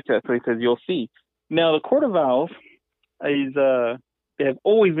 back to that. So he says, you'll see. Now the Court of Owls is, they have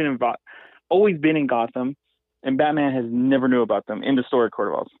always been in Gotham, and Batman has never knew about them in the story of Court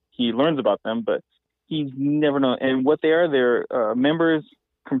of Owls. He learns about them, but he's never known. And what they are, they're members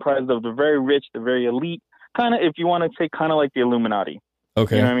comprised of the very rich, the very elite, kind of, if you want to say, kind of like the Illuminati.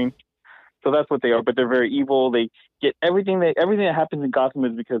 Okay. You know what I mean? So that's what they are, but they're very evil. They get everything that happens in Gotham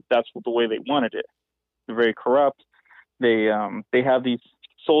is because that's the way they wanted it. They're very corrupt. They have these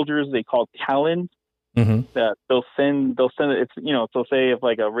soldiers they call Talons that they'll send it. It's, you know, so say if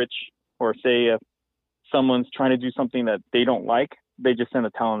like a rich, or say if someone's trying to do something that they don't like, they just send a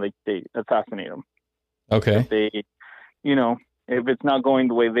Talon. They assassinate them. Okay. If they, you know, if it's not going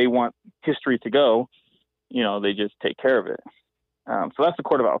the way they want history to go, you know, they just take care of it. So that's the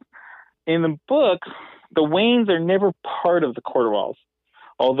Court of Owls. In the book, the Waynes are never part of the Court of Owls,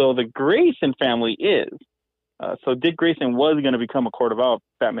 although the Grayson family is. So Dick Grayson was going to become a Court of Owls.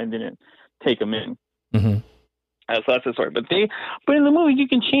 Batman didn't take him in. So that's the story. But in the movie, you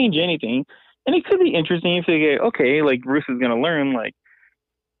can change anything, and it could be interesting if they get, okay, like Bruce is going to learn, like,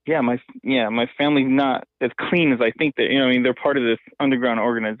 my family's not as clean as I think that. You know, I mean, they're part of this underground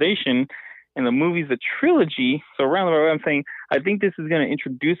organization. And the movie's a trilogy, so around the way I'm saying, I think this is going to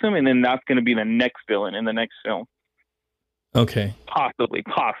introduce him, and then that's going to be the next villain in the next film. Okay. Possibly,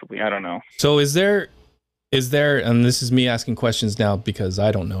 I don't know. So is there, and this is me asking questions now because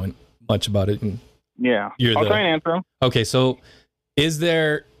I don't know much about it. And yeah, I'll try and answer them. Okay, so is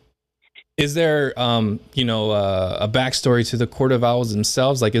there a backstory to the Court of Owls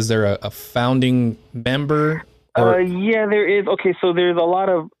themselves? Like, is there a founding member? Yeah, there is. Okay, so there's a lot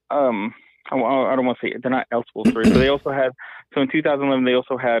of I don't want to say it. They're not Elseworld stories. So they also had, so in 2011, they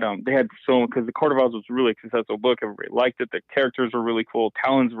also had, because the Court of Owls was a really successful book. Everybody liked it. The characters were really cool.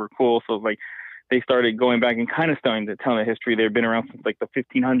 Talons were cool. So like, they started going back and kind of telling the history. They've been around since like the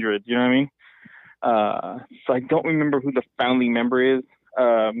 1500s. You know what I mean? So I don't remember who the founding member is.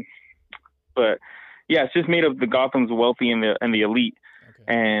 But yeah, it's just made of the Gotham's wealthy and the elite.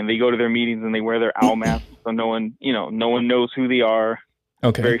 Okay. And they go to their meetings and they wear their owl masks. So no one knows who they are.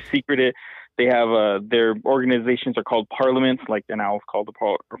 Okay. Very secretive. They have their organizations are called parliaments, like an owl's called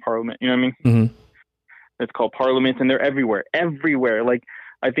the parliament. You know what I mean? It's called parliaments, and they're everywhere. Like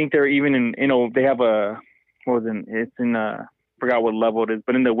I think they're even in they have forgot what level it is,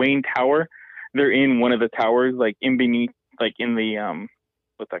 but in the Wayne Tower, they're in one of the towers, like in beneath, like in the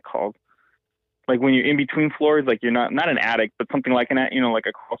what's that called? Like when you're in between floors, like you're not an attic, but something like like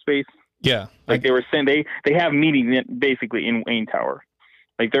a crawl space. Yeah. Like they were saying, they have meetings basically in Wayne Tower.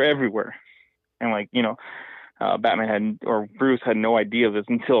 Like they're everywhere. And like, Batman Bruce had no idea of this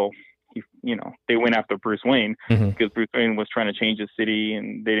until they went after Bruce Wayne because Bruce Wayne was trying to change the city,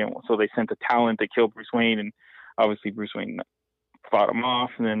 and so they sent a Talon to kill Bruce Wayne, and obviously Bruce Wayne fought him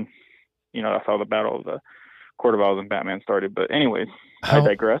off, and then that's how the battle of the Court of Owls and Batman started. But anyways, I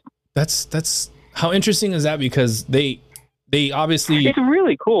digress. That's how interesting is that, because they obviously, it's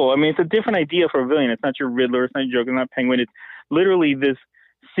really cool. I mean, it's a different idea for a villain. It's not your Riddler, it's not your Joker, it's not Penguin. It's literally this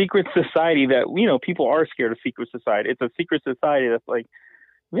secret society that people are scared of. Secret society. It's a secret society that's like,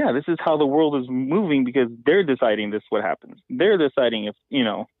 yeah, this is how the world is moving, because they're deciding this is what happens. They're deciding if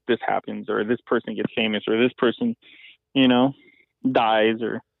this happens, or this person gets famous, or this person dies,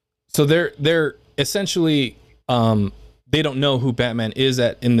 or so they're essentially they don't know who Batman is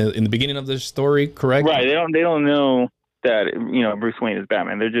in the beginning of the story, correct? Right. They don't know that Bruce Wayne is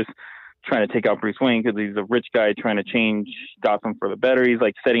Batman. They're just trying to take out Bruce Wayne because he's a rich guy trying to change Gotham for the better. He's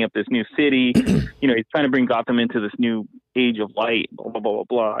like setting up this new city. He's trying to bring Gotham into this new age of light, blah, blah, blah,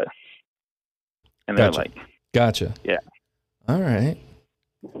 blah. And they're like... Gotcha. Yeah. All right.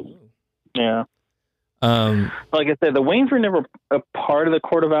 Yeah. Like I said, the Waynes were never a part of the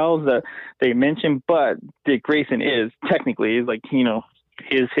Court of Owls that they mentioned, but Dick Grayson is like,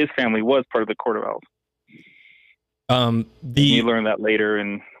 his family was part of the Court of Owls. You learn that later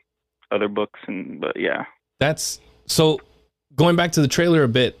in other books, but yeah. That's so. Going back to the trailer a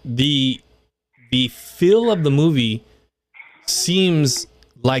bit, the feel of the movie seems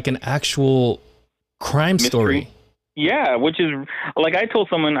like an actual crime story. Yeah, which is like I told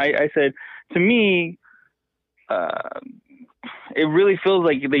someone. I said, to me, it really feels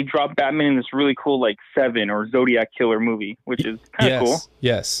like they dropped Batman in this really cool like Seven or Zodiac Killer movie, which is kind of cool.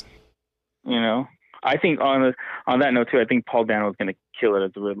 Yes. I think on that note too, I think Paul Dano is going to kill it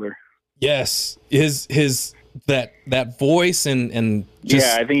as the Riddler. Yes, his that voice and just,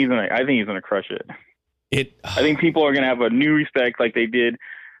 yeah, I think he's gonna crush it. I think people are gonna have a new respect like they did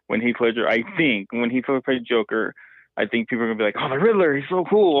when Heath Ledger. I think when Heath Ledger played Joker, I think people are gonna be like, "Oh, the Riddler, he's so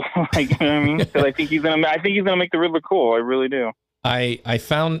cool!" Like, you know what I mean? Because I think he's gonna make the Riddler cool. I really do. I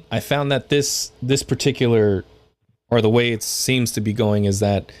found that this particular, or the way it seems to be going, is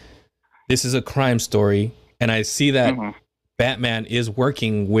that this is a crime story, and I see that Batman is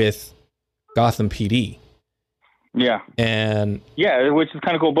working with Gotham PD. Yeah. And yeah, which is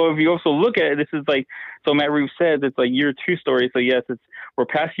kind of cool. But if you also look at it, this is like, so Matt Reeves said it's like year 2 story. So yes, we're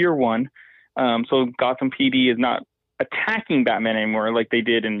past year 1. So Gotham PD is not attacking Batman anymore like they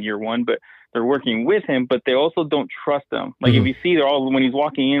did in year 1, but they're working with him, but they also don't trust him. Like if you see, they're all, when he's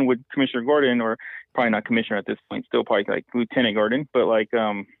walking in with Commissioner Gordon, or probably not Commissioner at this point, still probably like Lieutenant Gordon, but like,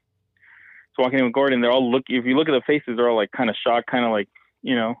 so walking in with Gordon, they're all if you look at the faces, they're all like kind of shocked, kind of like,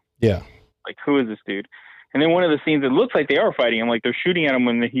 you know, yeah, like who is this dude? And then one of the scenes, it looks like they are fighting him, like they're shooting at him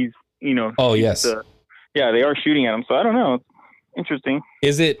when he's, you know. Oh yes. Yeah, they are shooting at him. So I don't know. It's interesting.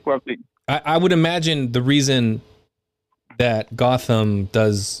 Is it? I would imagine the reason that Gotham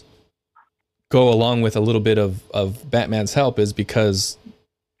does go along with a little bit of Batman's help is because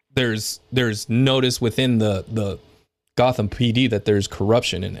there's notice within the Gotham PD that there's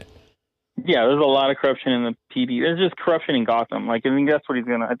corruption in it. Yeah, there's a lot of corruption in the PD. There's just corruption in Gotham. Like, I think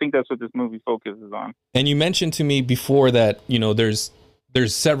that's what this movie focuses on. And you mentioned to me before that, you know, there's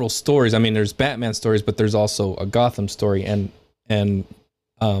several stories. I mean, there's Batman stories, but there's also a Gotham story, and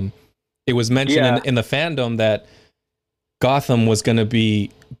it was mentioned in the fandom that Gotham was going to be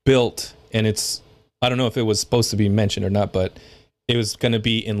built, and I don't know if it was supposed to be mentioned or not, but it was going to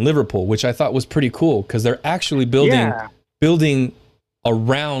be in Liverpool, which I thought was pretty cool because they're actually building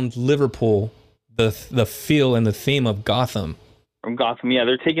around Liverpool the feel and the theme of Gotham. From Gotham, yeah,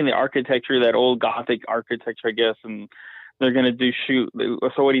 they're taking the architecture, that old Gothic architecture, I guess, and they're going to shoot.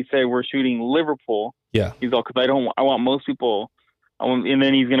 So what he said, we're shooting Liverpool. Yeah, he's all, because I want most people, and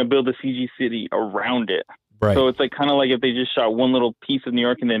then he's going to build a CG city around it. Right. So it's like kind of like if they just shot one little piece of New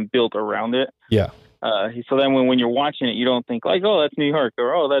York and then built around it. Yeah. So then when you're watching it, you don't think like, oh, that's New York,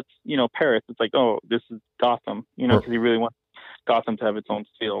 or oh, that's, you know, Paris. It's like, oh, this is Gotham, you know, because he really wants Gotham to have its own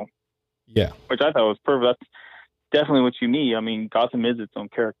feel. Yeah. Which I thought was perfect. That's definitely what you need. I mean, Gotham is its own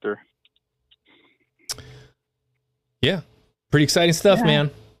character. Yeah. Pretty exciting stuff, man.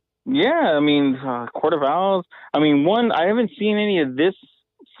 Yeah. I mean, Court of Owls. I mean, I haven't seen any of this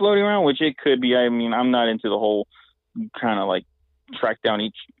floating around, which it could be. I mean, I'm not into the whole kind of like track down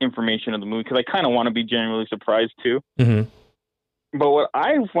each information of the movie, because I kind of want to be genuinely surprised too. Mm-hmm. But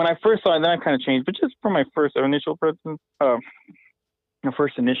when I first saw it, then I kind of changed. But just for my first initial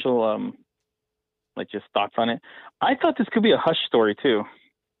like just thoughts on it, I thought this could be a Hush story too.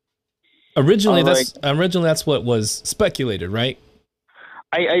 Originally, that's what was speculated, right?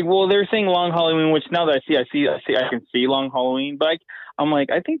 Well, they're saying Long Halloween, which now that I can see Long Halloween, but I'm like,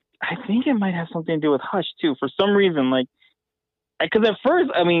 I think it might have something to do with Hush too, for some reason. Like, because at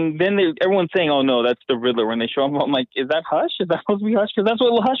first, I mean, then everyone's saying, oh no, that's the Riddler. When they show him, I'm like, is that Hush? Is that supposed to be Hush? Because that's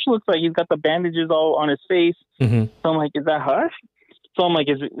what Hush looks like. He's got the bandages all on his face. Mm-hmm. So I'm like, is that Hush? So I'm like,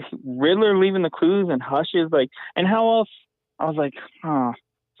 is it Riddler leaving the clues and Hush is like, and how else? I was like, huh.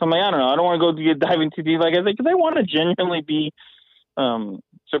 So I'm like, I don't know. I don't want to go diving too deep. Like, I was like, because I want to genuinely be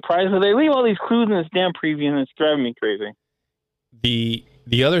surprised. So they leave all these clues in this damn preview, and it's driving me crazy.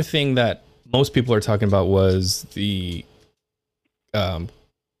 The other thing that most people are talking about was the, I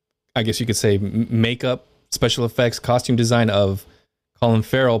guess you could say, makeup, special effects, costume design of Colin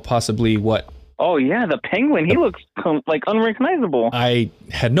Farrell, possibly what? Oh yeah, the Penguin. He looks like unrecognizable. I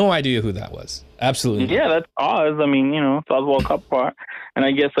had no idea who that was. Absolutely. Yeah, that's Oz. I mean, you know, it's Oswald Cobblepot. And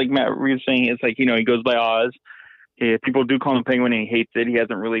I guess like Matt Reeves saying, it's like, you know, he goes by Oz. Yeah, people do call him Penguin, and he hates it. He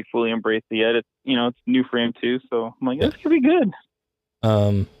hasn't really fully embraced it yet. It's, you know, it's new for him too. So I'm like, this could be good.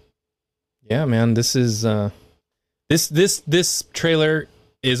 Yeah, man, this is this trailer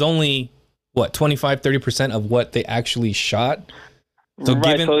is only what 25-30% of what they actually shot. So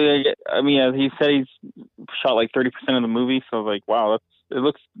right. So I mean, he said he's shot like 30% of the movie. So like, wow, it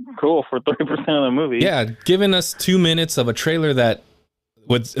looks cool for 30% of the movie. Yeah, giving us 2 minutes of a trailer that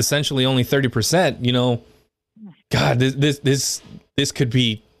was essentially only 30%. You know, God, this could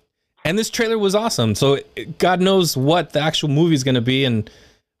be. And this trailer was awesome. So God knows what the actual movie is going to be and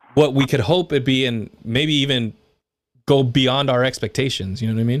what we could hope it be, and maybe even go beyond our expectations. You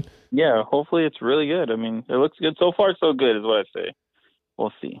know what I mean? Yeah, hopefully it's really good. I mean, it looks good. So far, so good is what I say.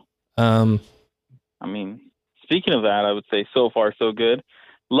 We'll see. I mean, speaking of that, I would say so far, so good.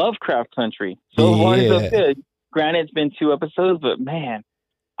 Lovecraft Country. So far, so good. Granted, it's been 2 episodes, but man,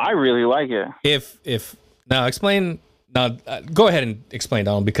 I really like it. If now explain. Now, go ahead and explain,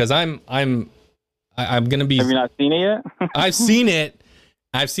 Donald, because I'm gonna be. Have you not seen it yet? I've seen it.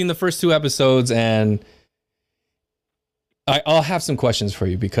 I've seen the first 2 episodes, and I'll have some questions for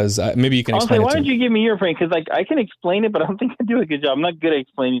you because maybe you can explain it. Why don't you give me your frame? Because like I can explain it, but I don't think I do a good job. I'm not good at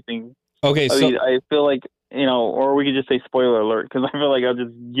explaining things. Okay, I mean, I feel like, you know, or we could just say spoiler alert, because I feel like I'll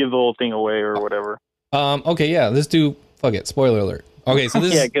just give the whole thing away or whatever. Okay, yeah, let's do. Fuck it, spoiler alert. Okay, so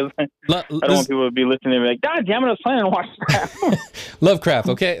this Yeah, is because I don't want people to be listening and be like, God damn it, I was planning to watch that. Lovecraft.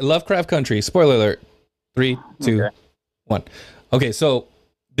 Okay, Lovecraft Country. Spoiler alert. 3, 2, 1. Okay, so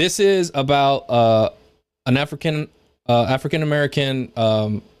this is about an African American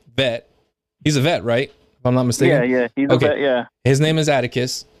vet. He's a vet, right? If I'm not mistaken. Yeah, he's a vet. Yeah. His name is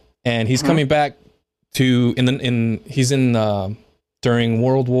Atticus, and he's coming back to during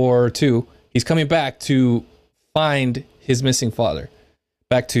World War II. He's coming back to find his missing father,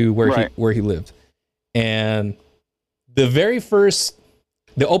 back to where he lived. And the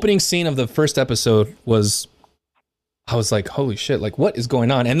opening scene of the first episode was, I was like, holy shit, like what is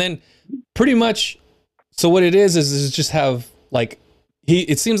going on? And then pretty much, so what it is just have like,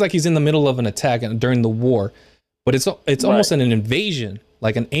 it seems like he's in the middle of an attack during the war, but it's almost an invasion,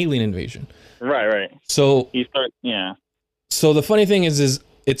 like an alien invasion. Right. So he starts, yeah. So the funny thing is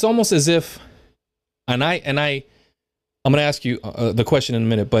it's almost as if, I'm gonna ask you the question in a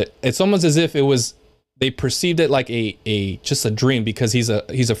minute, but it's almost as if they perceived it like just a dream, because he's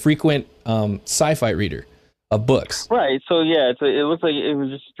a frequent sci-fi reader of books. Right. So yeah, it looks like it was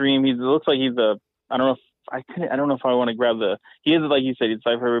just a dream. It looks like he's I don't know if I want to grab he is, like you said, he's a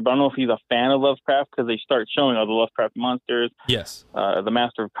sci-fi reader, but I don't know if he's a fan of Lovecraft, because they start showing all the Lovecraft monsters. Yes. The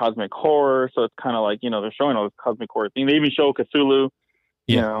Master of Cosmic Horror. So it's kind of like, they're showing all this cosmic horror thing. They even show Cthulhu,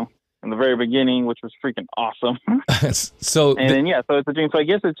 in the very beginning, which was freaking awesome. So it's a dream. So I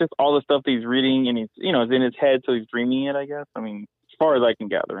guess it's just all the stuff that he's reading, and it's in his head, so he's dreaming it, I guess. I mean, as far as I can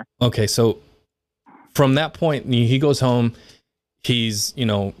gather. Okay, so from that point, he goes home. He's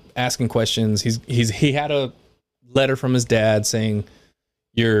asking questions. He had a letter from his dad saying,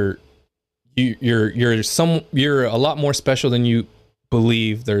 you're a lot more special than you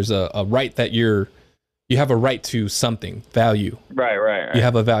believe. There's a right that you have a right to something, value. Right. You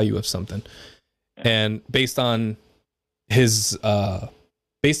have a value of something. And based on his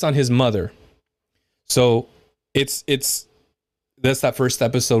mother. So that's that first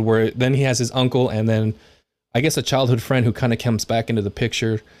episode where then he has his uncle, and then I guess a childhood friend who kind of comes back into the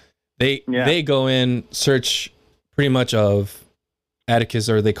picture. They go in search pretty much of Atticus,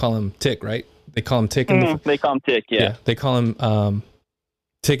 or they call him Tick, right? They call him Tick. They call him Tick, yeah. They call him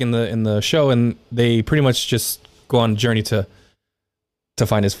Tick in the show, and they pretty much just go on a journey to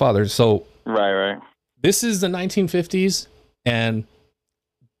find his father. So right. This is the 1950s, and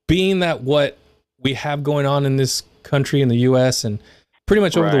being that what we have going on in this country, in the U.S. and pretty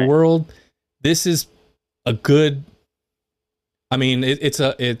much over the world, this is a good. I mean, it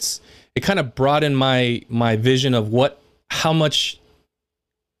kind of broadened my vision of how much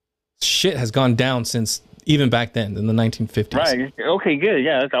shit has gone down since even back then in the 1950s. Right. Okay. Good.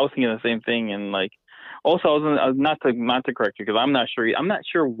 Yeah. I was thinking the same thing, and like, also I was not to correct you, because I'm not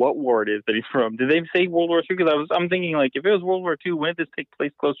sure what war it is that he's from. Did they say World War II? Because I'm thinking, like, if it was World War II, wouldn't this take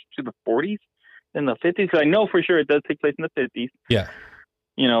place closer to the 40s than the 50s? Because I know for sure it does take place in the 50s. Yeah.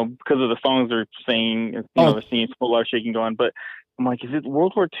 Because of the songs they're saying, the scenes, a lot of shaking going. But I'm like, is it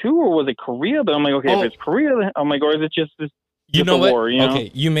World War II or was it Korea? But I'm like, okay, if it's Korea, then I'm like, or is it just this? You know what? War, Okay,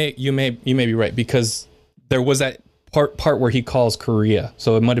 you may be right, because there was that part where he calls Korea,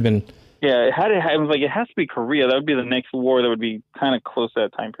 so it might have been. Yeah, it was like, it has to be Korea. That would be the next war that would be kind of close to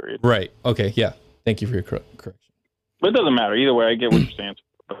that time period. Right. Okay. Yeah. Thank you for your correction. But it doesn't matter either way. I get what you're saying.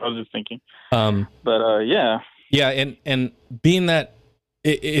 But I was just thinking. Yeah. Yeah, and being that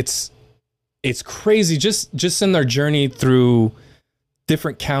it's crazy just in their journey through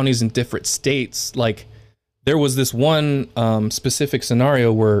different counties and different states. Like, there was this one specific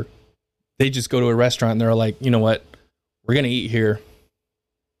scenario where they just go to a restaurant and they're like, you know what, we're gonna eat here.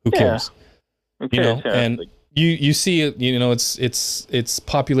 Who cares? Okay, and you see it. It's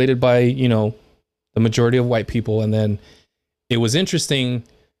populated by the majority of white people, and then it was interesting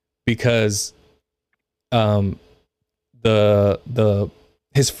because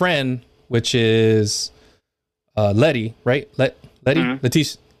his friend, which is Letty, right? Letty,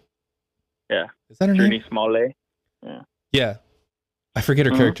 Letitia. Yeah. Is that her name? Smollett. Yeah. I forget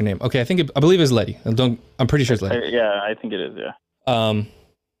her character name. Okay, I believe it's Letty. I'm pretty sure it's Letty. Yeah, I think it is. Yeah.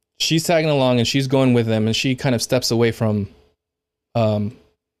 She's tagging along and she's going with them, and she kind of steps away from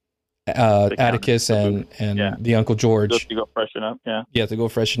Atticus and the Uncle George. Just to go freshen up. Yeah. Yeah, to go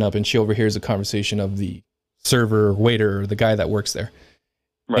freshen up, and she overhears a conversation of the server, waiter, or the guy that works there.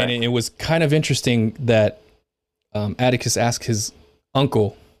 Right. And it was kind of interesting that Atticus asked his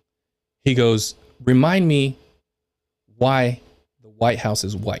uncle. He goes, "Remind me why the White House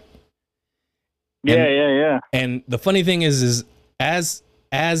is white." Yeah. And the funny thing is as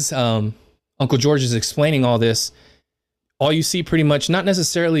Uncle George is explaining all this, all you see pretty much, not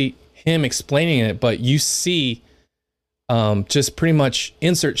necessarily him explaining it, but you see just pretty much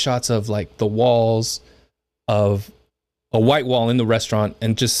insert shots of like the walls of a white wall in the restaurant,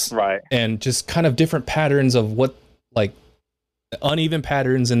 and just kind of different patterns of what, like, uneven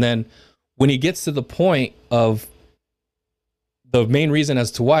patterns. And then when he gets to the point of the main reason as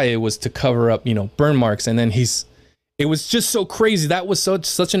to why, it was to cover up, you know, burn marks. And then it was just so crazy. That was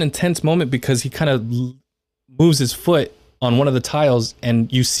such an intense moment, because he kind of moves his foot on one of the tiles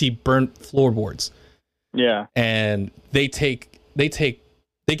and you see burnt floorboards. Yeah. And they get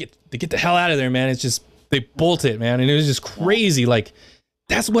the hell out of there, man. It's just, they bolt it, man. And it was just crazy. Like,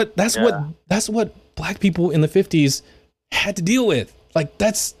 that's what black people in the 50s had to deal with. Like,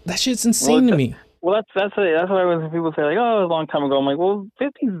 that shit's insane to me. Well, that's what I was, when people say, like, oh, it was a long time ago. I'm like, well,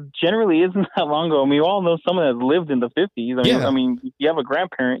 50s generally isn't that long ago. I mean, we all know someone that lived in the 50s. I mean, if you have a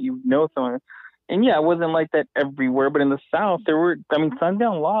grandparent, you know someone. And yeah, it wasn't like that everywhere, but in the South,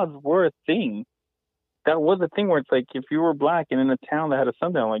 sundown laws were a thing. That was a thing where it's like, if you were black and in a town that had a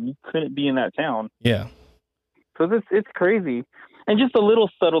sundown, like, you couldn't be in that town. Yeah. So it's crazy. And just a little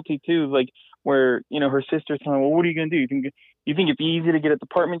subtlety too, like, where, you know, her sister's telling her, well, what are you going to do? You think it's easy to get a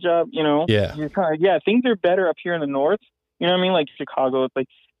department job? You know? Yeah. You're kind of, things are better up here in the North. You know what I mean? Like Chicago, it's like,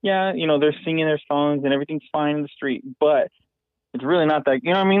 yeah, you know, they're singing their songs and everything's fine in the street, but it's really not that,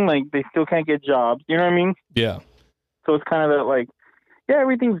 you know what I mean? Like, they still can't get jobs. You know what I mean? Yeah. So it's kind of that, like, yeah,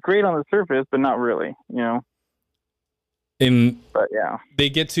 everything's great on the surface, but not really, you know? But yeah. They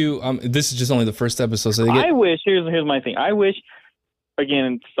get to, this is just only the first episode. So I wish, here's my thing. I wish,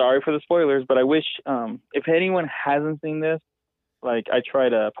 again, sorry for the spoilers, but I wish, if anyone hasn't seen this, like, I try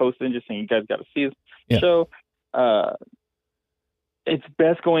to post it and just saying, you guys got to see this show. It's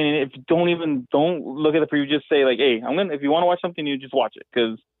best going in. Don't look at the preview. Just say, like, hey, if you want to watch something new, just watch it.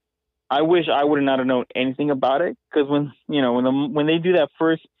 Because I wish I would not have known anything about it. Because when they do that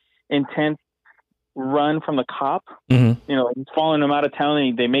first intense run from the cop, you know, he's following them out of town,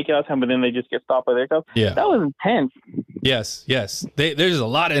 and they make it out of town, but then they just get stopped by their cops. Yeah, that was intense. Yes. There's a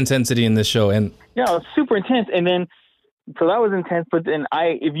lot of intensity in this show, and yeah, it was super intense. And then, so that was intense. But then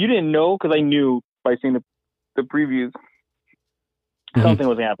if you didn't know, because I knew by seeing the previews, something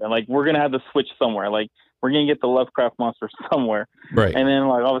was happening. Like, we're gonna have to switch somewhere. Like, we're gonna get the Lovecraft monster somewhere. Right. And then,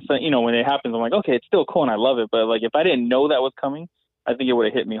 like, all of a sudden, you know, when it happens, I'm like, okay, it's still cool and I love it. But like, if I didn't know that was coming, I think it would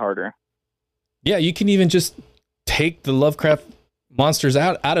have hit me harder. Yeah, you can even just take the Lovecraft monsters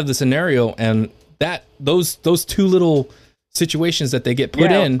out of the scenario, and those two little situations that they get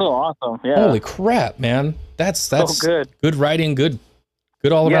put in. So awesome. Yeah. Holy crap, man. That's so good. Good writing, good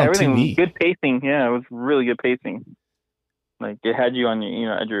all around TV. Good pacing. Yeah, it was really good pacing. Like, it had you on your, you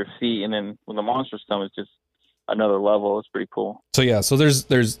know, at your feet, and then when the monsters come, it's just another level. It's pretty cool. So yeah, so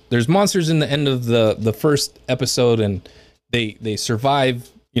there's monsters in the end of the first episode, and they survive,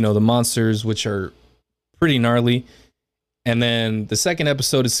 you know, the monsters, which are pretty gnarly. And then the second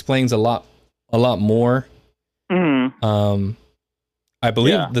episode explains a lot more. Mm-hmm. I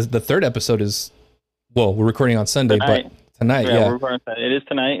believe the third episode is, well, we're recording on Sunday, but tonight, yeah. We're recording tonight. It is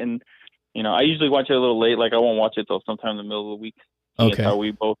tonight, and you know, I usually watch it a little late. Like, I won't watch it till sometime in the middle of the week. Okay. That's how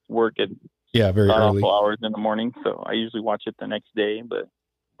we both work at very early hours in the morning. So I usually watch it the next day,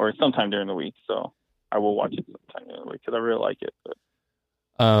 or sometime during the week. So I will watch it sometime during the week because I really like it. But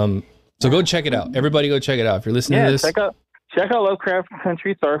so go check it out. Everybody, go check it out if you're listening to this. check out Lovecraft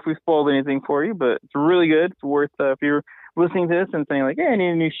Country. Sorry if we spoiled anything for you, but it's really good. It's worth if you're listening to this and saying, like, hey, I need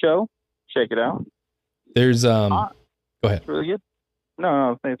a new show, check it out. There's go ahead. It's really good.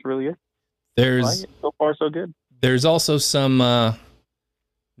 No, I think it's really good. There's so far so good. There's also some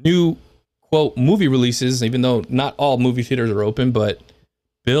new quote movie releases, even though not all movie theaters are open, but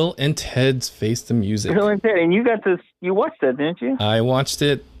Bill and Ted's Face the Music. Bill and Ted, and you watched that, didn't you? I watched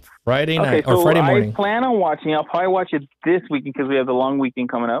it Friday night or Friday morning. I plan on watching. I'll probably watch it this weekend because we have the long weekend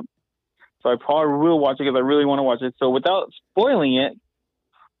coming up. So I probably will watch it because I really want to watch it. So without spoiling it,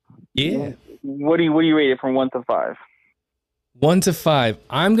 what do you rate it from 1 to 5? 1 to 5.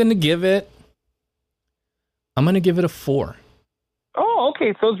 I'm gonna give it a 4. Oh,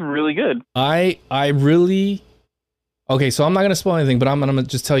 okay. So it's really good. I really. Okay, so I'm not gonna spoil anything, but I'm gonna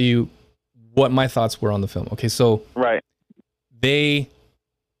just tell you what my thoughts were on the film. Okay, so they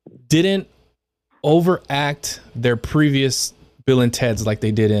didn't overact their previous Bill and Ted's like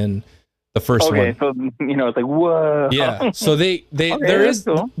they did in the first one. Okay, so you know, it's like, whoa. Yeah. So they there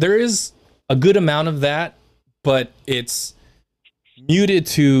is a good amount of that, but it's muted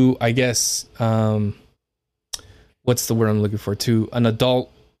to, I guess, what's the word I'm looking for? To an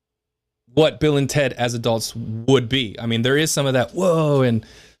adult, what Bill and Ted as adults would be. I mean, there is some of that whoa and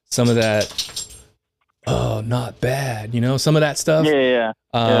some of that oh, not bad, you know, some of that stuff. Yeah.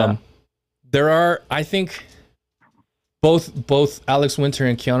 There are, I think, both Alex Winter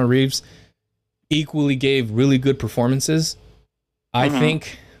and Keanu Reeves equally gave really good performances. I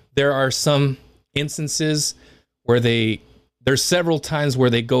think there are some instances where there's several times where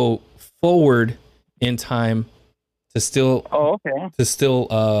they go forward in time to still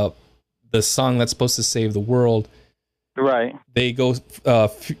the song that's supposed to save the world. Right. They go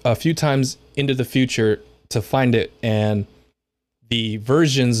a few times into the future to find it, and the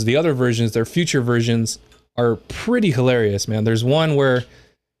other versions, their future versions, are pretty hilarious, man. There's one where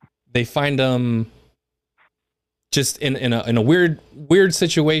they find them just in a weird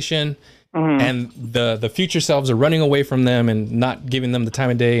situation, and the future selves are running away from them and not giving them the time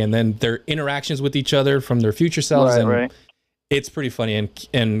of day, and then their interactions with each other from their future selves, it's pretty funny. And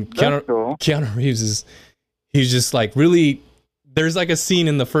Keanu Reeves he's just like really. There's like a scene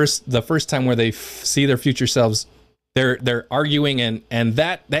in the first time where they see their future selves. They're arguing, and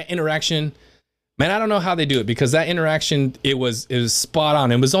that interaction, man, I don't know how they do it, because that interaction it was spot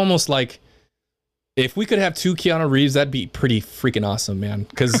on. It was almost like if we could have two Keanu Reeves, that'd be pretty freaking awesome, man.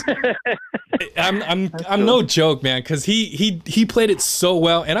 Because I'm no joke, man. Because he played it so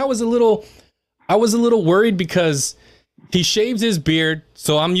well, and I was a little worried because he shaved his beard,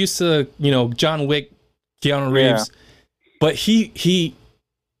 so I'm used to John Wick, Keanu Reeves. Yeah. But he,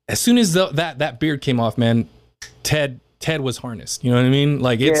 as soon as that beard came off, man, Ted was harnessed. You know what I mean?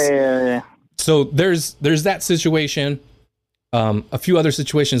 Like it's yeah. So there's that situation, a few other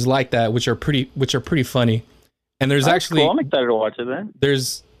situations like that, which are pretty funny. And there's actually, cool. I'm excited to watch it then.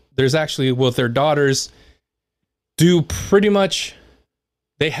 There's actually, well, their daughters do pretty much,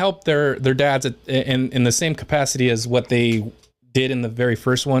 they help their dads in the same capacity as what they did in the very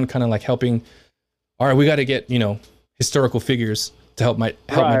first one, kind of like helping. All right, we got to get historical figures to help my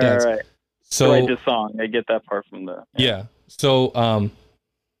dads. Right. So write the song. I get that part from the yeah. So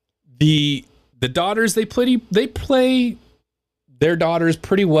the daughters they play their daughters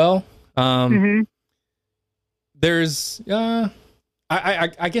pretty well. There's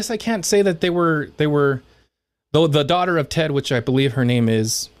I guess I can't say that they were though the daughter of Ted, which I believe her name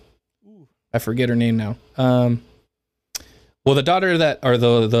is, I forget her name now. Well, the daughter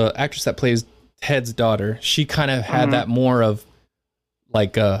the actress that plays Ted's daughter, she kind of had that more of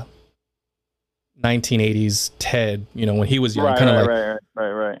like a 1980s Ted, when he was young, kind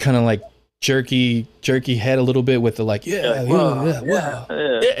of like jerky head a little bit with the like yeah.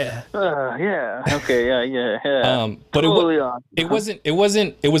 Okay, yeah. But it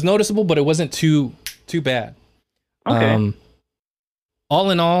was noticeable, but it wasn't too bad. Okay.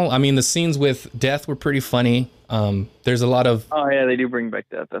 All in all, I mean, the scenes with death were pretty funny. There's a lot of they do bring back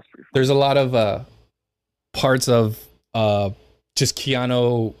death. That's pretty funny. There's a lot of parts of just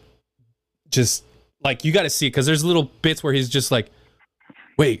Keanu, just like you got to see it, because there's little bits where he's just like,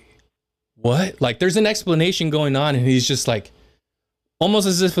 wait, what? Like there's an explanation going on, and he's just like, almost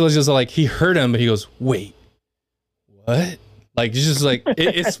as if it was just like he heard him, but he goes, wait, what? Like it's just like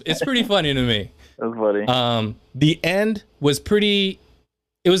it's pretty funny to me. That's funny. The end was pretty.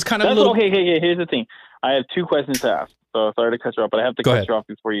 It was kind of a little. Okay. Here's the thing. I have two questions to ask. So sorry to cut you off, but I have to cut you off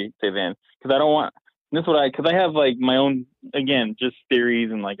before you say the end, because I don't want. Because I have like my own, again, just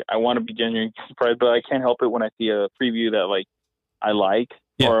theories, and like I want to be genuinely surprised, but I can't help it when I see a preview that like I like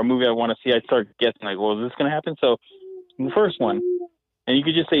or a movie I want to see. I start guessing like, well, is this going to happen? So the first one, and you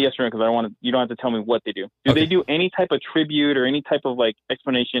could just say yes or no, because I don't want to. You don't have to tell me what they do. Do they do any type of tribute or any type of like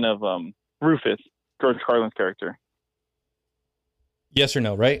explanation of Rufus, George Carlin's character? Yes or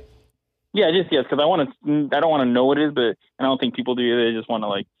no, right? Yeah, just yes, because I don't want to know what it is, but I don't think people do either. They just want to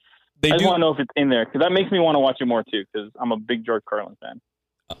like. I just want to know if it's in there, because that makes me want to watch it more too, because I'm a big George Carlin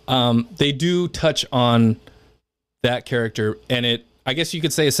fan. They do touch on that character, and I guess you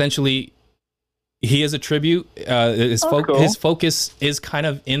could say essentially he is a tribute. His focus is kind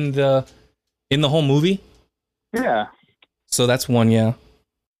of in the whole movie. Yeah. So that's one, yeah.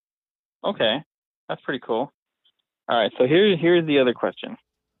 Okay, that's pretty cool. All right, so here's the other question.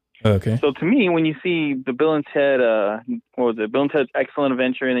 Okay. So to me, when you see the Bill and Ted, what was it? Bill and Ted's Excellent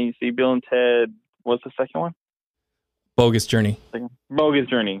Adventure, and then you see Bill and Ted, what's the second one? Bogus Journey. Bogus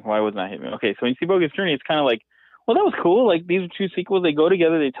Journey. Why wasn't that hit me? Okay, so when you see Bogus Journey, it's kind of like, well, that was cool. Like these are two sequels. They go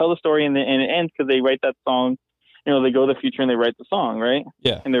together. They tell the story, and it ends because they write that song. They go to the future and they write the song, right?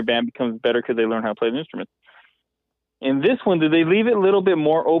 Yeah. And their band becomes better because they learn how to play the instruments. In this one, do they leave it a little bit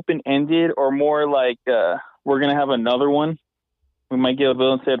more open-ended, or more like we're gonna have another one? We might get a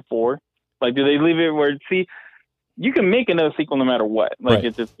Bill and Ted 4. Like, do they leave it where, see, you can make another sequel no matter what. Like,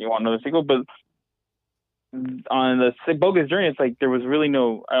 It's just, you want another sequel. But on the Bogus Journey, it's like there was really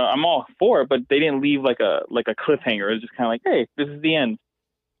no, I'm all for it, but they didn't leave like a cliffhanger. It was just kind of like, hey, this is the end.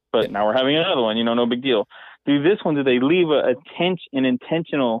 But now we're having another one, no big deal. do this one, do they leave an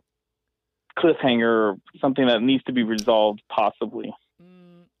intentional cliffhanger or something that needs to be resolved possibly?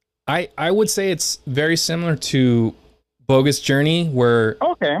 I would say it's very similar to Bogus Journey, where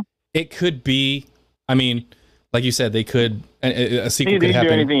it could be, I mean, like you said, they could, a sequel could happen. You can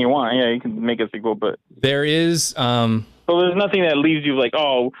do anything you want. Yeah, you can make a sequel, but there is so there's nothing that leaves you like,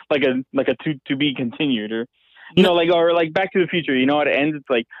 oh, like a to be continued, or or like Back to the Future. You know how it ends? It's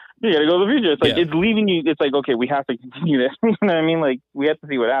like you gotta go to the future. It's like it's leaving you. It's like, okay, we have to continue this. You know what I mean? Like we have to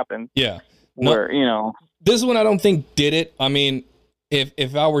see what happens. Yeah. Where this one I don't think did it. I mean,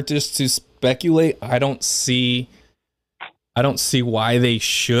 if I were just to speculate, I don't see why they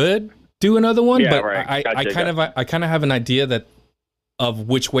should do another one. Yeah, but right. I kind of have an idea of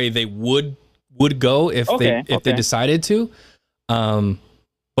which way they would go if they decided to.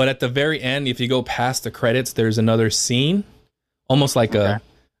 But at the very end, if you go past the credits, there's another scene, almost like an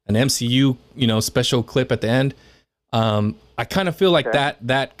MCU, special clip at the end. I kind of feel like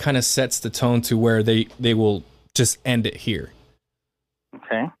that kind of sets the tone to where they will just end it here.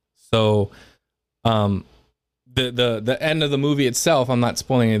 Okay. So, the end of the movie itself, I'm not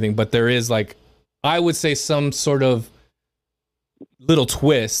spoiling anything, but there is like, I would say some sort of little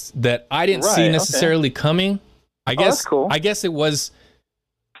twist that I didn't see necessarily coming. I guess that's cool. I guess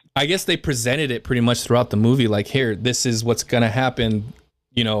they presented it pretty much throughout the movie. Like, here, this is what's gonna happen.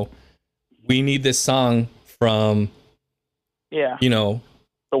 We need this song from, the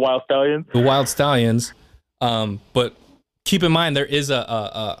Wild Stallions. The Wild Stallions. But keep in mind there is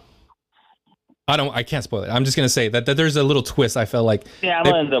I can't spoil it. I'm just gonna say that there's a little twist. I felt like I'm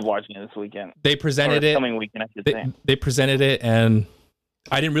gonna end up watching it this weekend. They presented it coming weekend. I should say they presented it, and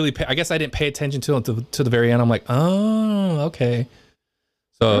I didn't really I didn't pay attention to it to the very end. I'm like, oh, okay.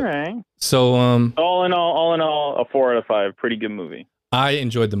 So, all right. So all in all, a 4 out of 5. Pretty good movie. I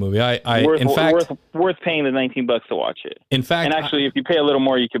enjoyed the movie. Worth paying the $19 to watch it. In fact, and actually, if you pay a little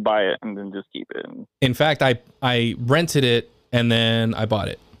more, you could buy it and then just keep it. In fact, I rented it and then I bought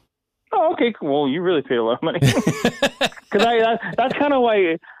it. Oh, okay, cool. Well, you really paid a lot of money. Because that's kind of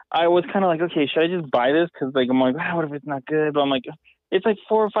why I was kind of like, okay, should I just buy this? Because like I'm like, what if it's not good? But I'm like, it's like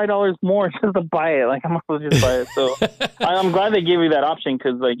 $4 or $5 more just to buy it. Like I might as well just buy it. So I'm glad they gave you that option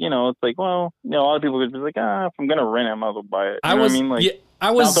because like it's like, well, a lot of people would be like, if I'm gonna rent it, I might as well buy it. You know what I mean? Like,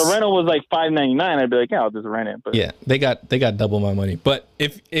 now if the rental was like $5.99, I'd be like, I'll just rent it. But yeah, they got double my money. But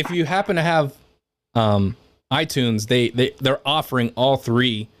if you happen to have iTunes, they're offering all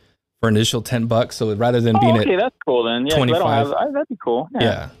 3 for an initial $10. So rather than being that's cool then. Yeah, 25, that'd be cool.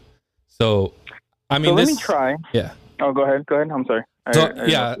 Yeah. So I mean, let me try. Yeah. Oh, go ahead. I'm sorry.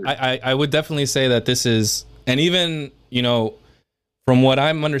 I would definitely say that this is, and even from what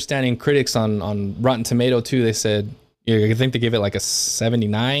I'm understanding, critics on Rotten Tomato too, they said I think they gave it like a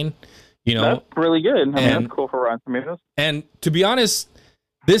 79. That's really good. I mean, that's cool for Rotten Tomatoes. And to be honest,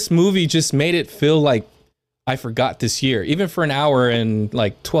 this movie just made it feel like I forgot this year, even for an hour and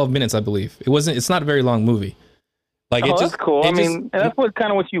like 12 minutes, I believe. It's not a very long movie. Like that's cool. I mean, and that's what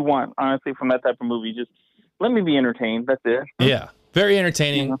you want, honestly, from that type of movie. Just let me be entertained. That's it. Yeah, very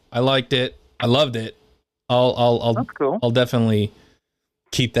entertaining. Yeah. I liked it. I loved it. That's cool. I'll definitely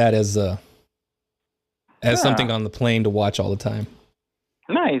keep that as something on the plane to watch all the time.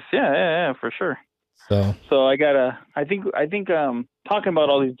 Nice. Yeah, for sure. So I think talking about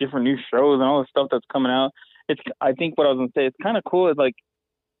all these different new shows and all the stuff that's coming out, I think what I was gonna say, it's kind of cool. It's like,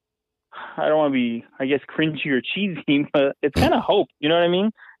 I don't want to be, I guess, cringy or cheesy, but it's kind of hope. You know what I mean?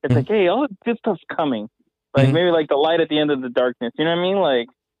 It's like, hey, all the good stuff's coming. Like maybe like the light at the end of the darkness. You know what I mean? Like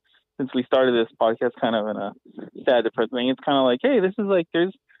since we started this podcast kind of in a sad, depressing thing, it's kind of like, hey, this is like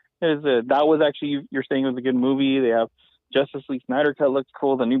that was actually, you're saying it was a good movie. They have Justice League Snyder Cut looks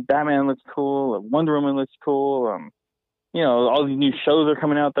cool. The new Batman looks cool. Wonder Woman looks cool. All these new shows are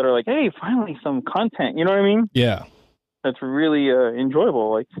coming out that are like, hey, finally some content. You know what I mean? Yeah. That's really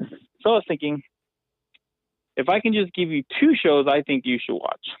enjoyable. Like, so I was thinking, if I can just give you 2 shows I think you should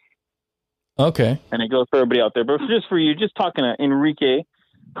watch. Okay. And it goes for everybody out there. But just for you, just talking to Enrique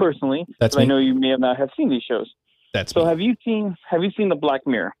personally, that's me. I know you may not have seen these shows. That's so. Me. Have you seen the Black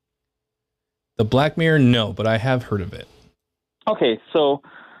Mirror? The Black Mirror, no, but I have heard of it. Okay, so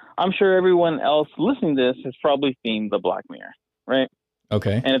I'm sure everyone else listening to this has probably seen the Black Mirror, right?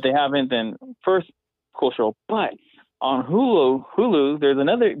 Okay. And if they haven't, then first, cool show. But on Hulu, there's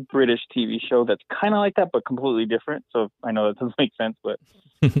another British TV show that's kind of like that, but completely different. So I know that doesn't make sense, but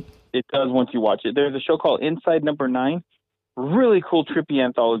it does once you watch it. There's a show called Inside Number 9. Really cool, trippy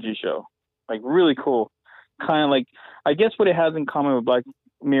anthology show. Like really cool. Kind of like, I guess what it has in common with Black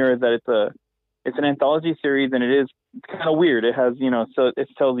Mirror is that it's an anthology series, and it is kind of weird. It has, so it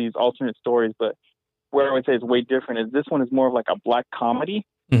tells these alternate stories, but where I would say is way different is this one is more of like a black comedy,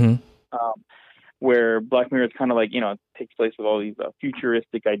 where Black Mirror is kind of like, it takes place with all these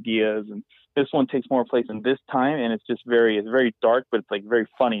futuristic ideas, and this one takes more place in this time, and it's very dark, but it's like very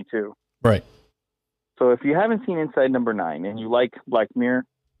funny too. Right. So if you haven't seen Inside Number 9 and you like Black Mirror,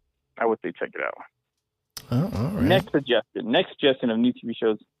 I would say check it out. Oh, all right. Next suggestion of new TV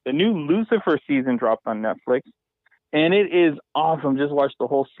shows. The new Lucifer season dropped on Netflix, and it is awesome. Just watched the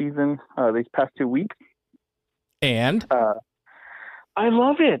whole season these past 2 weeks. And? I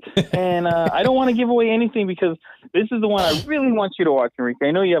love it. And I don't want to give away anything because this is the one I really want you to watch, Enrique.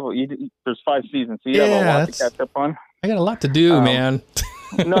 I know there's 5 seasons, so you have a lot to catch up on. I got a lot to do, man.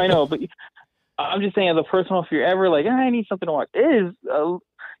 No, I know, but I'm just saying as a personal, if you're ever like, I need something to watch, here's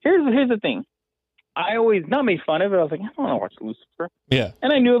the thing. I always not made fun of it. I was like, I don't want to watch Lucifer. Yeah.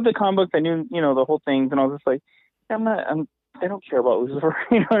 And I knew of the comic books. I knew, the whole thing. And I was just like, I don't care about Lucifer.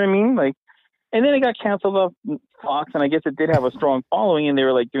 You know what I mean? Like, and then it got canceled off Fox, and I guess it did have a strong following, and they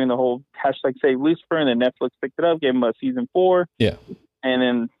were like doing the whole hashtag Save Lucifer, and then Netflix picked it up, gave them a season 4. Yeah. And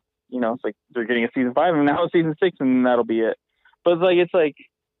then, it's like they're getting a season 5, and now it's season 6, and that'll be it. But it's like,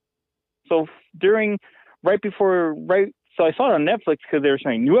 so so I saw it on Netflix because they were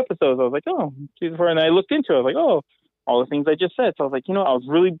showing new episodes. I was like, oh, season 4. And I looked into it. I was like, oh, all the things I just said. So I was like, I was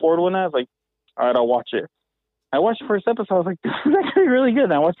really bored one night. I was like, all right, I'll watch it. I watched the first episode. I was like, this is actually really good.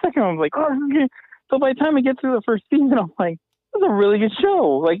 And I watched the second one. I was like, oh, this is good. So by the time I get through the first season, I'm like, this is a really good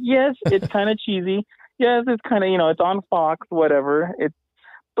show. Like, yes, it's kind of cheesy. Yes, it's kind of, it's on Fox, whatever.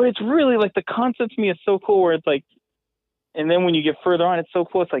 But it's really like the concept to me is so cool where it's like, and then when you get further on, it's so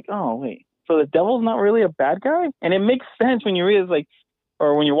cool. It's like, oh, wait. So the devil's not really a bad guy? And it makes sense when you realize,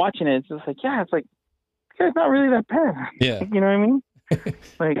 or when you're watching it, it's just like, yeah, it's like, this guy's not really that bad. Yeah. You know what I mean?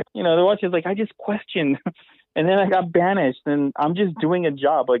 They're watching, I just questioned, and then I got banished, and I'm just doing a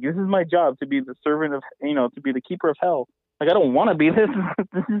job. Like, this is my job, to be the servant of, to be the keeper of hell. Like, I don't want to be this.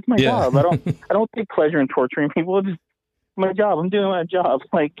 This is my job. I don't take pleasure in torturing people. It's just my job. I'm doing my job.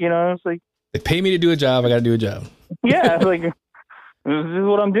 It's like, they pay me to do a job. I got to do a job. Yeah. It's like, this is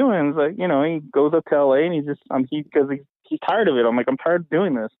what I'm doing. It's like, he goes up to LA and because he's tired of it. I'm like, I'm tired of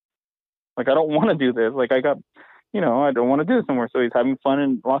doing this. Like, I don't want to do this. Like, I don't want to do this anymore. So he's having fun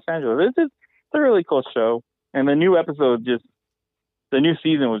in Los Angeles. It's a really cool show. And the new new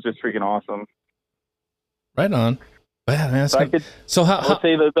season was just freaking awesome. Right on. Yeah, man, so I would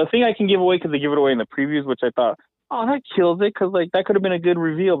say the thing I can give away, because they give it away in the previews, which I thought, oh, that kills it. Because that could have been a good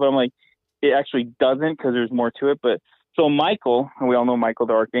reveal. But I'm like, it actually doesn't, because there's more to it. But so Michael, and we all know Michael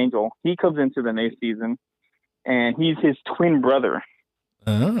the Archangel, he comes into the next season, and he's his twin brother.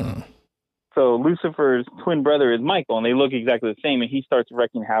 Oh. So Lucifer's twin brother is Michael, and they look exactly the same, and he starts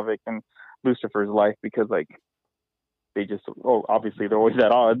wreaking havoc in Lucifer's life because, they just, obviously they're always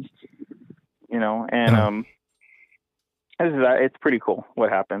at odds, and it's pretty cool what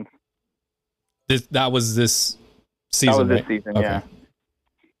happens. That was this season, That was right? this season, okay. yeah.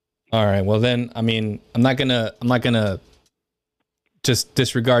 All right. Well, then, I mean, I'm not gonna just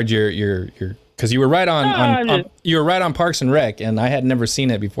disregard your because you were right on you were right on Parks and Rec, and I had never seen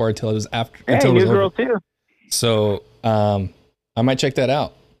it before until it was after. Hey, until it was New Girl too. So I might check that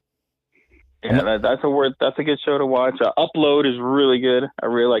out. Yeah, that's a good show to watch. Upload is really good. I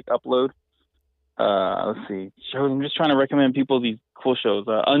really like Upload. Let's see. Shows. I'm just trying to recommend people these cool shows.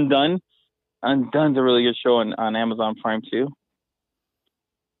 Undone. Undone's a really good show on Amazon Prime too.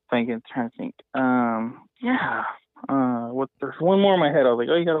 Trying to think. There's one more in my head. I was like,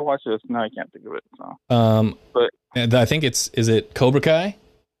 oh, you gotta watch this. No, I can't think of it. So. But I think is it Cobra Kai?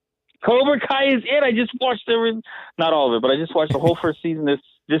 Cobra Kai is it. I just watched not all of it, but I just watched the whole first season this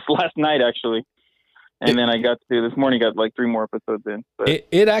last night actually. And then I this morning got 3 more episodes in. But.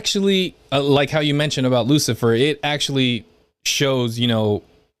 It actually, like how you mentioned about Lucifer, it actually shows,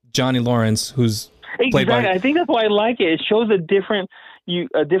 Johnny Lawrence, who's played by. I think that's why I like it. It shows a different view.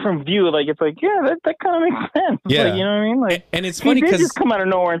 It's like, yeah, that kind of makes sense. Yeah. You know what I mean? And it's funny because he did just come out of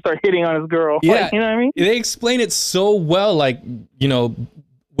nowhere and start hitting on his girl. Yeah. You know what I mean? They explain it so well. William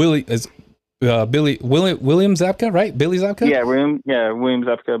Zabka, right? Billy Zabka? Yeah, William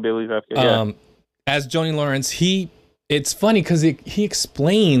Zabka, Billy Zabka. Yeah. As Johnny Lawrence, it's funny because he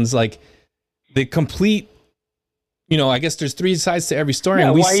explains the complete. I guess there's 3 sides to every story,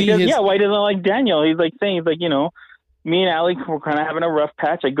 and why he doesn't like Daniel. He's saying, me and Allie were kind of having a rough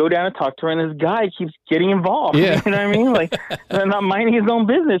patch. I go down and talk to her, and this guy keeps getting involved. Yeah. You know what I mean? They're not minding his own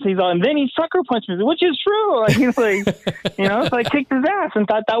business. And then he sucker punches me, which is true. He's so I kicked his ass and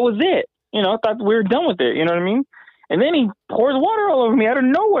thought that was it. Thought we were done with it. You know what I mean? And then he pours water all over me out of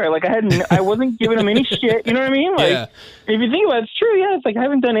nowhere. Like I wasn't giving him any shit. You know what I mean? Like, if you think about it, it's true. Yeah, it's like I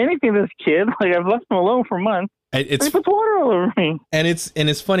haven't done anything to this kid. Like I've left him alone for months. He puts water all over me. And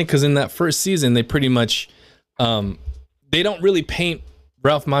it's funny because in that first season, they pretty much, they don't really paint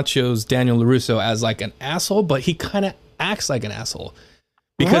Ralph Macchio's Daniel LaRusso as like an asshole, but he kind of acts like an asshole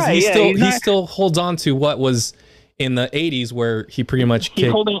because he still holds on to what was in the 80s where he pretty much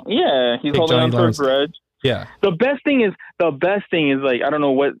he's holding on to a grudge. Yeah. The best thing is like, I don't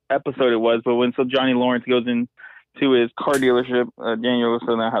know what episode it was, but when Johnny Lawrence goes in to his car dealership, Daniel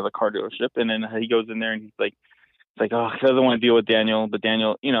LaRusso now has a car dealership, and then he goes in there and he's like, it's like, oh, he doesn't want to deal with Daniel, but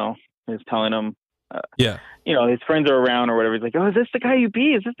Daniel, you know, is telling him, you know, his friends are around or whatever. He's like, oh, is this the guy you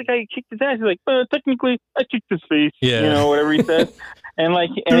beat? Is this the guy you kicked his ass? He's like, technically, I kicked his face. Yeah. You know, whatever he says. And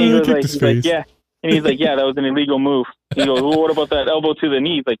like, and he goes like, he's like, yeah. And he's like, yeah, that was an illegal move. He goes, well, what about that elbow to the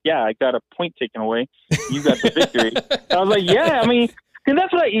knee? He's like, yeah, I got a point taken away. You got the victory. I was like, yeah, I mean, and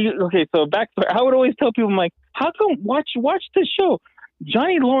that's what okay, so back, I would always tell people, I'm like, how come, watch the show.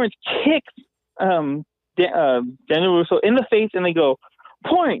 Johnny Lawrence kicks Daniel LaRusso in the face, and they go,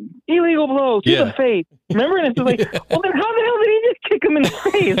 point, illegal blow to the face. Remember? And it's just like, well, then how the hell did he just kick him in the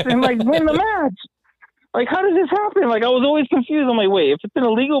face and like win the match? Like, how does this happen? Like, I was always confused. I'm like, wait, if it's an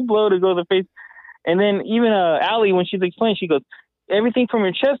illegal blow to go to the face, and then even Allie, when she's explaining, she goes, everything from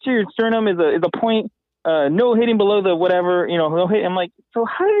your chest to your sternum is a point. No hitting below the whatever, you know, no hit. I'm like, so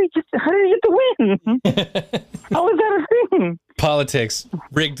how did he get the win? How is that a thing? Politics,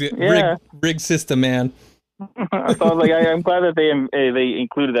 rigged system, man. So I was like, I'm glad that they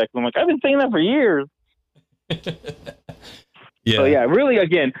included that. 'Cause I'm like, I've been saying that for years. So yeah, really,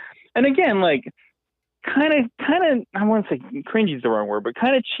 again, like, kind of, I want to say cringy is the wrong word, but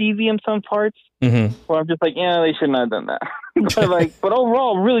kind of cheesy in some parts. Mm-hmm. Where I'm just like, yeah, they should not have done that. but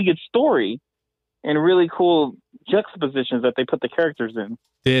overall, really good story and really cool juxtapositions that they put the characters in.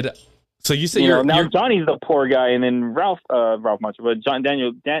 So you say now Johnny's the poor guy, and then Ralph Macchio, but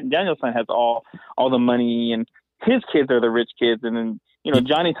Daniel's son has all the money, and his kids are the rich kids, and then you know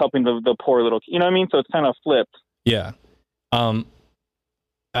Johnny's helping the poor little. You know what I mean? So it's kind of flipped. Yeah.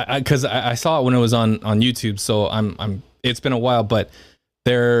 Because I saw it when it was on YouTube, so it's been a while, but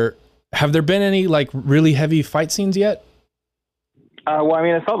have there been any like really heavy fight scenes yet? Well, I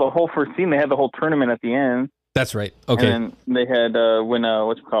mean, I saw the whole first scene. They had the whole tournament at the end. That's right. Okay. And then they had when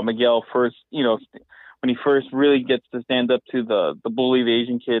Miguel first, you know, when he first really gets to stand up to the bully, the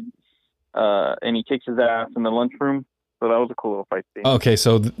Asian kid, and he kicks his ass in the lunchroom. So that was a cool little fight scene. Okay,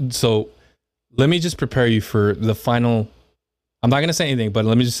 so let me just prepare you for the final. I'm not gonna say anything, but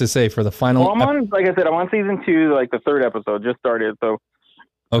let me just say for the final. Well, like I said, I'm on season 2, like the 3rd episode just started. So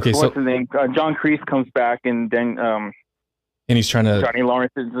okay, what's his name? John Kreese comes back, and then and he's trying to. Johnny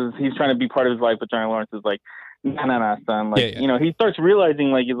Lawrence he's trying to be part of his life, but Johnny Lawrence is like, nah, son. Like, you know, he starts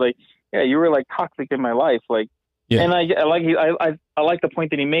realizing, like, he's like, yeah, you were like toxic in my life, like. Yeah. And I like the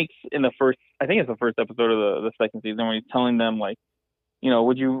point that he makes in the first, I think it's the first episode of the second season, where he's telling them, like, you know,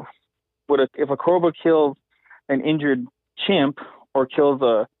 if a cobra kills an injured chimp or kills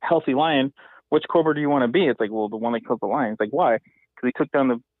a healthy lion, which cobra do you want to be? It's like, well, the one that kills the lion. It's like, why? Because he took down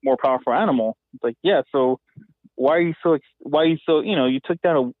the more powerful animal. It's like, yeah, so why are you so, you know, you took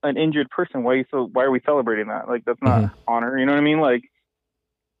down an injured person. Why are we celebrating that? Like, that's not honor. You know what I mean? Like,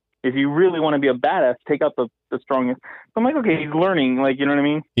 if you really want to be a badass, take out the strongest. So I'm like, okay, he's learning, like, you know what I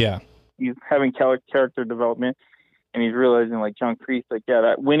mean? Yeah. He's having character development, and he's realizing, like, John Kreese, like, yeah,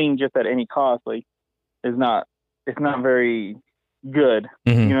 that winning just at any cost, like, it's not very good.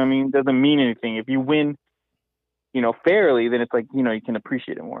 Mm-hmm. You know what I mean? It doesn't mean anything. If you win, you know, fairly, then it's like, you know, you can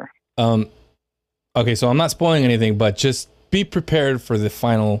appreciate it more. Okay, so I'm not spoiling anything, but just be prepared for the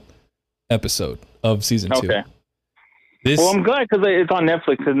final episode of season 2. Okay. Well, I'm glad because it's on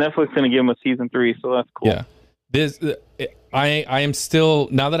Netflix. Because Netflix is going to give him a season 3, so that's cool. Yeah, I am still,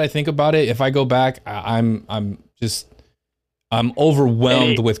 now that I think about it, if I go back, I'm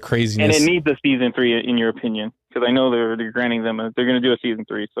overwhelmed with craziness. And it needs a season 3, in your opinion, because I know they're granting them. They're going to do a season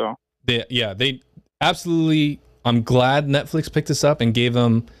 3. So they absolutely. I'm glad Netflix picked this up and gave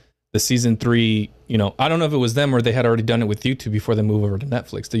them the season 3. You know, I don't know if it was them or they had already done it with YouTube before they move over to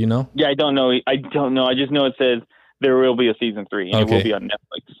Netflix. Do you know? Yeah, I don't know. I just know it says there will be a season 3, and it will be on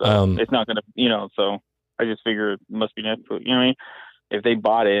Netflix. So it's not going to, you know, so I just figure it must be Netflix. You know what I mean? If they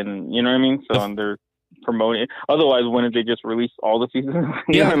bought it, and you know what I mean? So and they're promoting it. Otherwise, when did they just release all the seasons?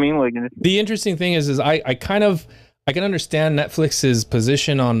 You know what I mean? Like, the interesting thing is I can understand Netflix's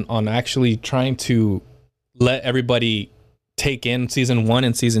position on actually trying to let everybody take in season 1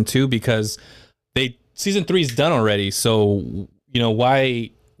 and season 2, because season 3 is done already. So, you know, why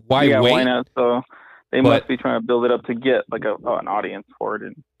wait? Why not? So They must be trying to build it up to get like an audience for it.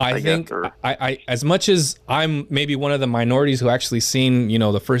 And I think I as much as I'm maybe one of the minorities who actually seen, you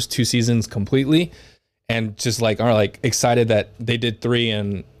know, the first 2 seasons completely and just like are like excited that they did 3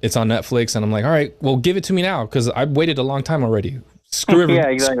 and it's on Netflix, and I'm like, all right, well, give it to me now because I've waited a long time already. Screw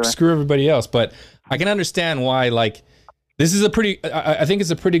everybody else. But I can understand why, like, this is I think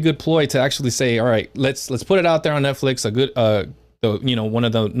it's a pretty good ploy to actually say, all right, let's put it out there on Netflix, a good you know, one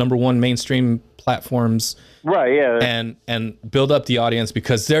of the #1 mainstream platforms, right? Yeah, and build up the audience,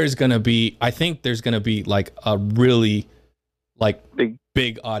 because there's gonna be like a really like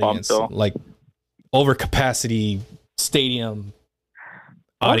big audience, like over capacity stadium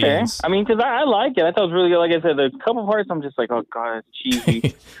audience. Okay. I mean, because I like it. I thought it was really good. Like I said, there's a couple parts I'm just like, oh god, it's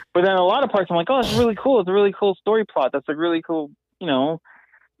cheesy. But then a lot of parts I'm like, oh, it's really cool. It's a really cool story plot. That's a really cool, you know.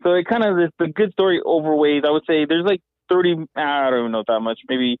 So it kind of, the good story overweighs. I would say there's like 30, I don't even know that much,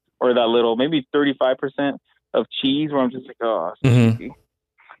 maybe, or that little, maybe 35% of cheese where I'm just like, oh, it's cheesy.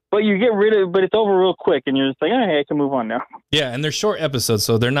 But you get rid of it, but it's over real quick, and you're just like, hey, I can move on now. Yeah, and they're short episodes,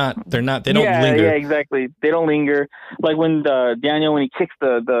 so they don't linger. Yeah, exactly. They don't linger. Like when Daniel, when he kicks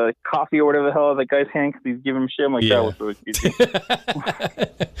the coffee or whatever the hell that guy's hand, because he's giving him shit, I'm like, that was really cheesy.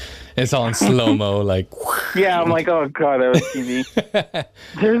 It's all in slow-mo, like. Yeah, I'm like, oh god, that was cheesy.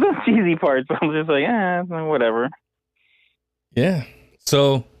 There's no cheesy parts, but I'm just like, whatever. Yeah.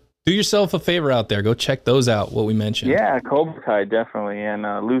 So do yourself a favor out there. Go check those out, what we mentioned. Yeah, Cobra Kai, definitely. And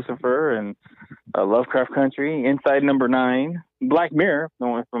Lucifer and Lovecraft Country, Inside Number 9, Black Mirror.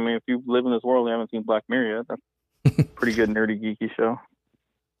 I mean, if you live in this world and haven't seen Black Mirror yet, that's a pretty good, nerdy, geeky show.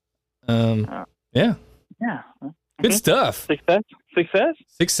 Yeah. Yeah. Good stuff. Success.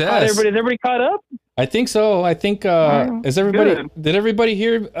 Is everybody caught up? I think so. I think, is everybody, good. Did everybody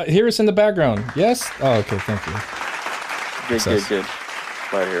hear us in the background? Yes? Oh, okay. Thank you. Good.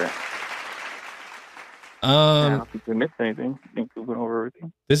 Glad to hear it. I don't think we missed anything. I think we went over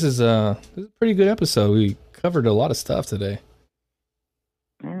everything. This is a pretty good episode. We covered a lot of stuff today.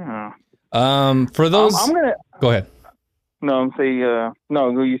 Yeah. For those, I'm gonna go ahead. No,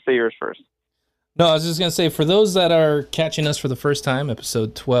 you say yours first. No, I was just gonna say, for those that are catching us for the first time,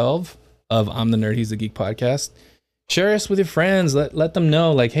 episode 12 of I'm the Nerd, He's the Geek podcast. Share us with your friends. Let them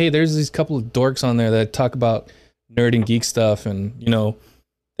know, like, hey, there's these couple of dorks on there that talk about nerd and geek stuff, and you know,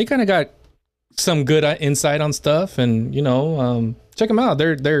 they kind of got some good insight on stuff, and you know, check them out.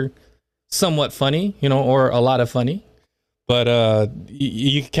 They're somewhat funny, you know, or a lot of funny. But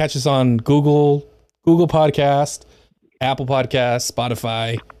you can catch us on Google Podcast, Apple Podcast,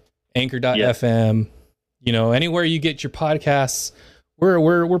 Spotify, Anchor.fm. You know, anywhere you get your podcasts,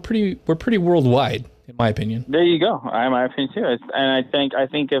 we're pretty worldwide, in my opinion. There you go. My opinion too. And I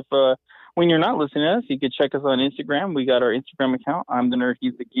think if when you're not listening to us, you can check us on Instagram. We got our Instagram account. I'm the Nerd,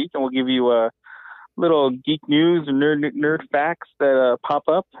 He's the Geek, and we'll give you little geek news and nerd facts that pop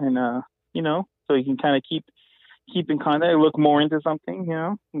up, and you know, so you can kind of keep in contact, look more into something, you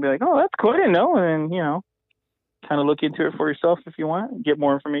know, and be like, oh, that's cool, I didn't know, and then, you know, kind of look into it for yourself if you want, get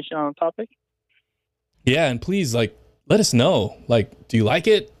more information on the topic. Yeah, and please, like, let us know. Like, do you like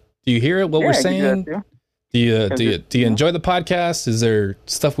it? Do you hear it? What we're saying? Do you enjoy the podcast? Is there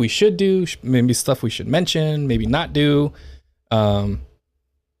stuff we should do? Maybe stuff we should mention? Maybe not do?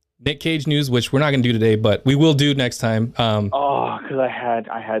 Nick Cage news, which we're not going to do today, but we will do next time. Because I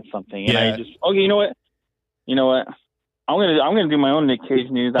had something, and I just you know what? I'm gonna do my own Nick Cage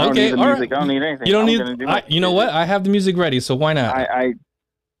news. I don't need the music. Right. I don't need anything. You don't need. You know what? I have the music ready, so why not?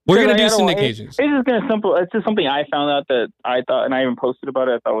 We're gonna do some Nick Cage news. It's just something I found out that I thought, and I even posted about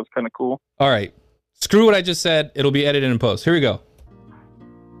it. I thought was kind of cool. All right. Screw what I just said. It'll be edited in post. Here we go.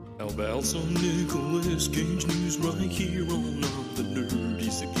 How about some Nicolas Cage news right here on the Nerd?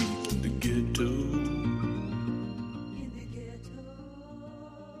 He's a geek in the ghetto.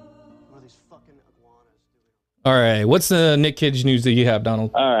 What are these fucking iguanas doing? All right. What's the Nick Cage news that you have, Donald?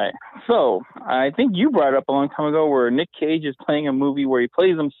 All right. So I think you brought it up a long time ago where Nick Cage is playing a movie where he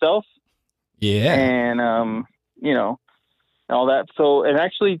plays himself. Yeah. And, you know, all that. So, and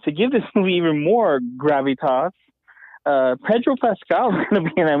actually, to give this movie even more gravitas, Pedro Pascal is going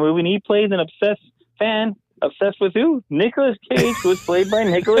to be in that movie, and he plays an obsessed fan. Obsessed with who? Nicolas Cage, who was played by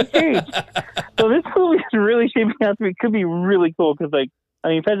Nicolas Cage. So this movie is really shaping out to be, could be really cool, because, like, I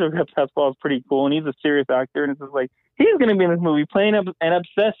mean, Pedro Pascal is pretty cool, and he's a serious actor, and it's just like, he's going to be in this movie playing an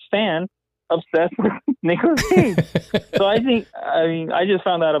obsessed fan, obsessed with Nicolas Cage. So I just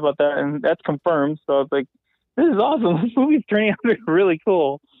found out about that, and that's confirmed. So it's like, this is awesome. This movie's turning out to be really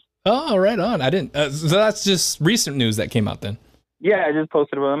cool. Oh, right on. I didn't. So that's just recent news that came out then. Yeah, I just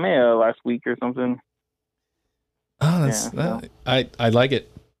posted about it last week or something. Oh, that's I like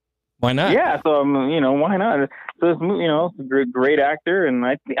it. Why not? Yeah, so why not? So this movie, it's a great actor, and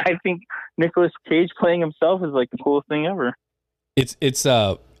I think Nicolas Cage playing himself is like the coolest thing ever. It's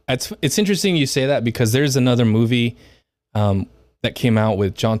interesting you say that, because there's another movie that came out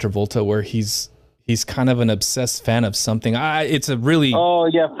with John Travolta where he's kind of an obsessed fan of something. It's a really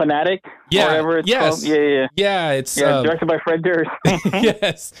Fanatic. Yeah, whatever it's called. Yeah. It's directed by Fred Durst.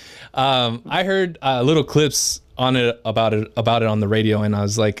 Yes, I heard little clips on it about it on the radio, and I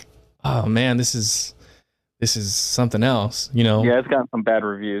was like, oh man, this is something else, Yeah, it's got some bad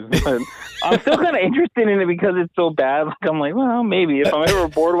reviews, but I'm still kind of interested in it because it's so bad. Like, I'm like, well, maybe if I'm ever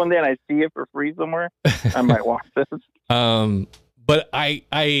bored one day and I see it for free somewhere, I might watch this. But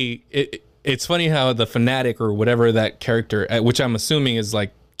it's funny how the fanatic or whatever that character, which I'm assuming is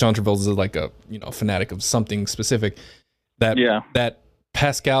like John Travolta is like a fanatic of something specific, that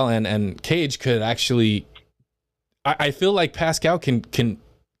Pascal and Cage could actually. I feel like Pascal can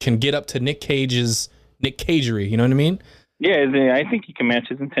get up to Nick Cage's Nick Cagery. You know what I mean? Yeah, I think he can match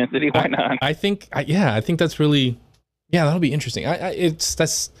his intensity. Why not? I think that's really, that'll be interesting.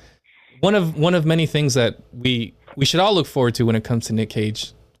 That's one of many things that we should all look forward to when it comes to Nick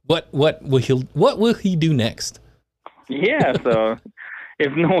Cage. What will he do next? Yeah, so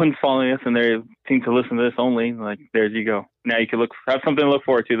if no one's following us and they seem to listen to this only, like, there you go. Now you can have something to look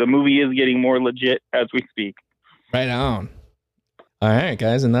forward to. The movie is getting more legit as we speak. Right on. All right,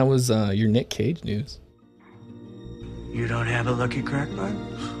 guys, and that was your Nick Cage news. You don't have a lucky crack pipe?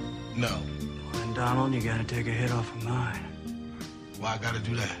 No. Well, then, Donald, you gotta take a hit off of mine. Why I gotta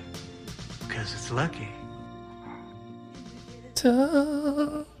do that? Because it's lucky.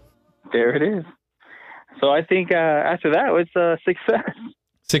 There it is. So I think after that, it's a success.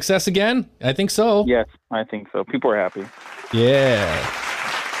 Success again? I think so. Yes, I think so. People are happy. Yeah.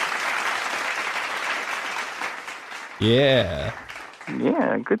 Yeah.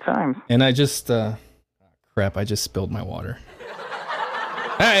 Yeah, good times. And I just, crap, I just spilled my water.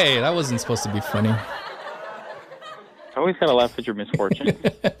 Hey, that wasn't supposed to be funny. I always gotta laugh at your misfortune.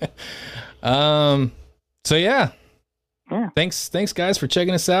 So yeah. Thanks guys for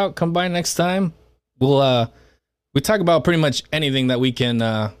checking us out. Come by next time. We talk about pretty much anything that we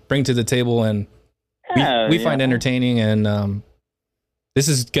can bring to the table, and we find entertaining, and this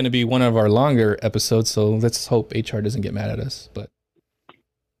is going to be one of our longer episodes, so let's hope HR doesn't get mad at us, but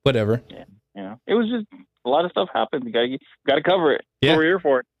whatever. Yeah, it was just a lot of stuff happened. You got to cover it. Yeah. We're here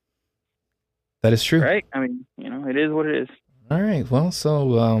for it. That is true. Right? I mean, it is what it is. All right. Well,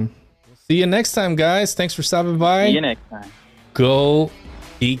 so see you next time, guys. Thanks for stopping by. See you next time. Go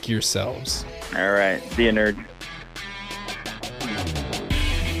geek yourselves. All right. See you, nerd.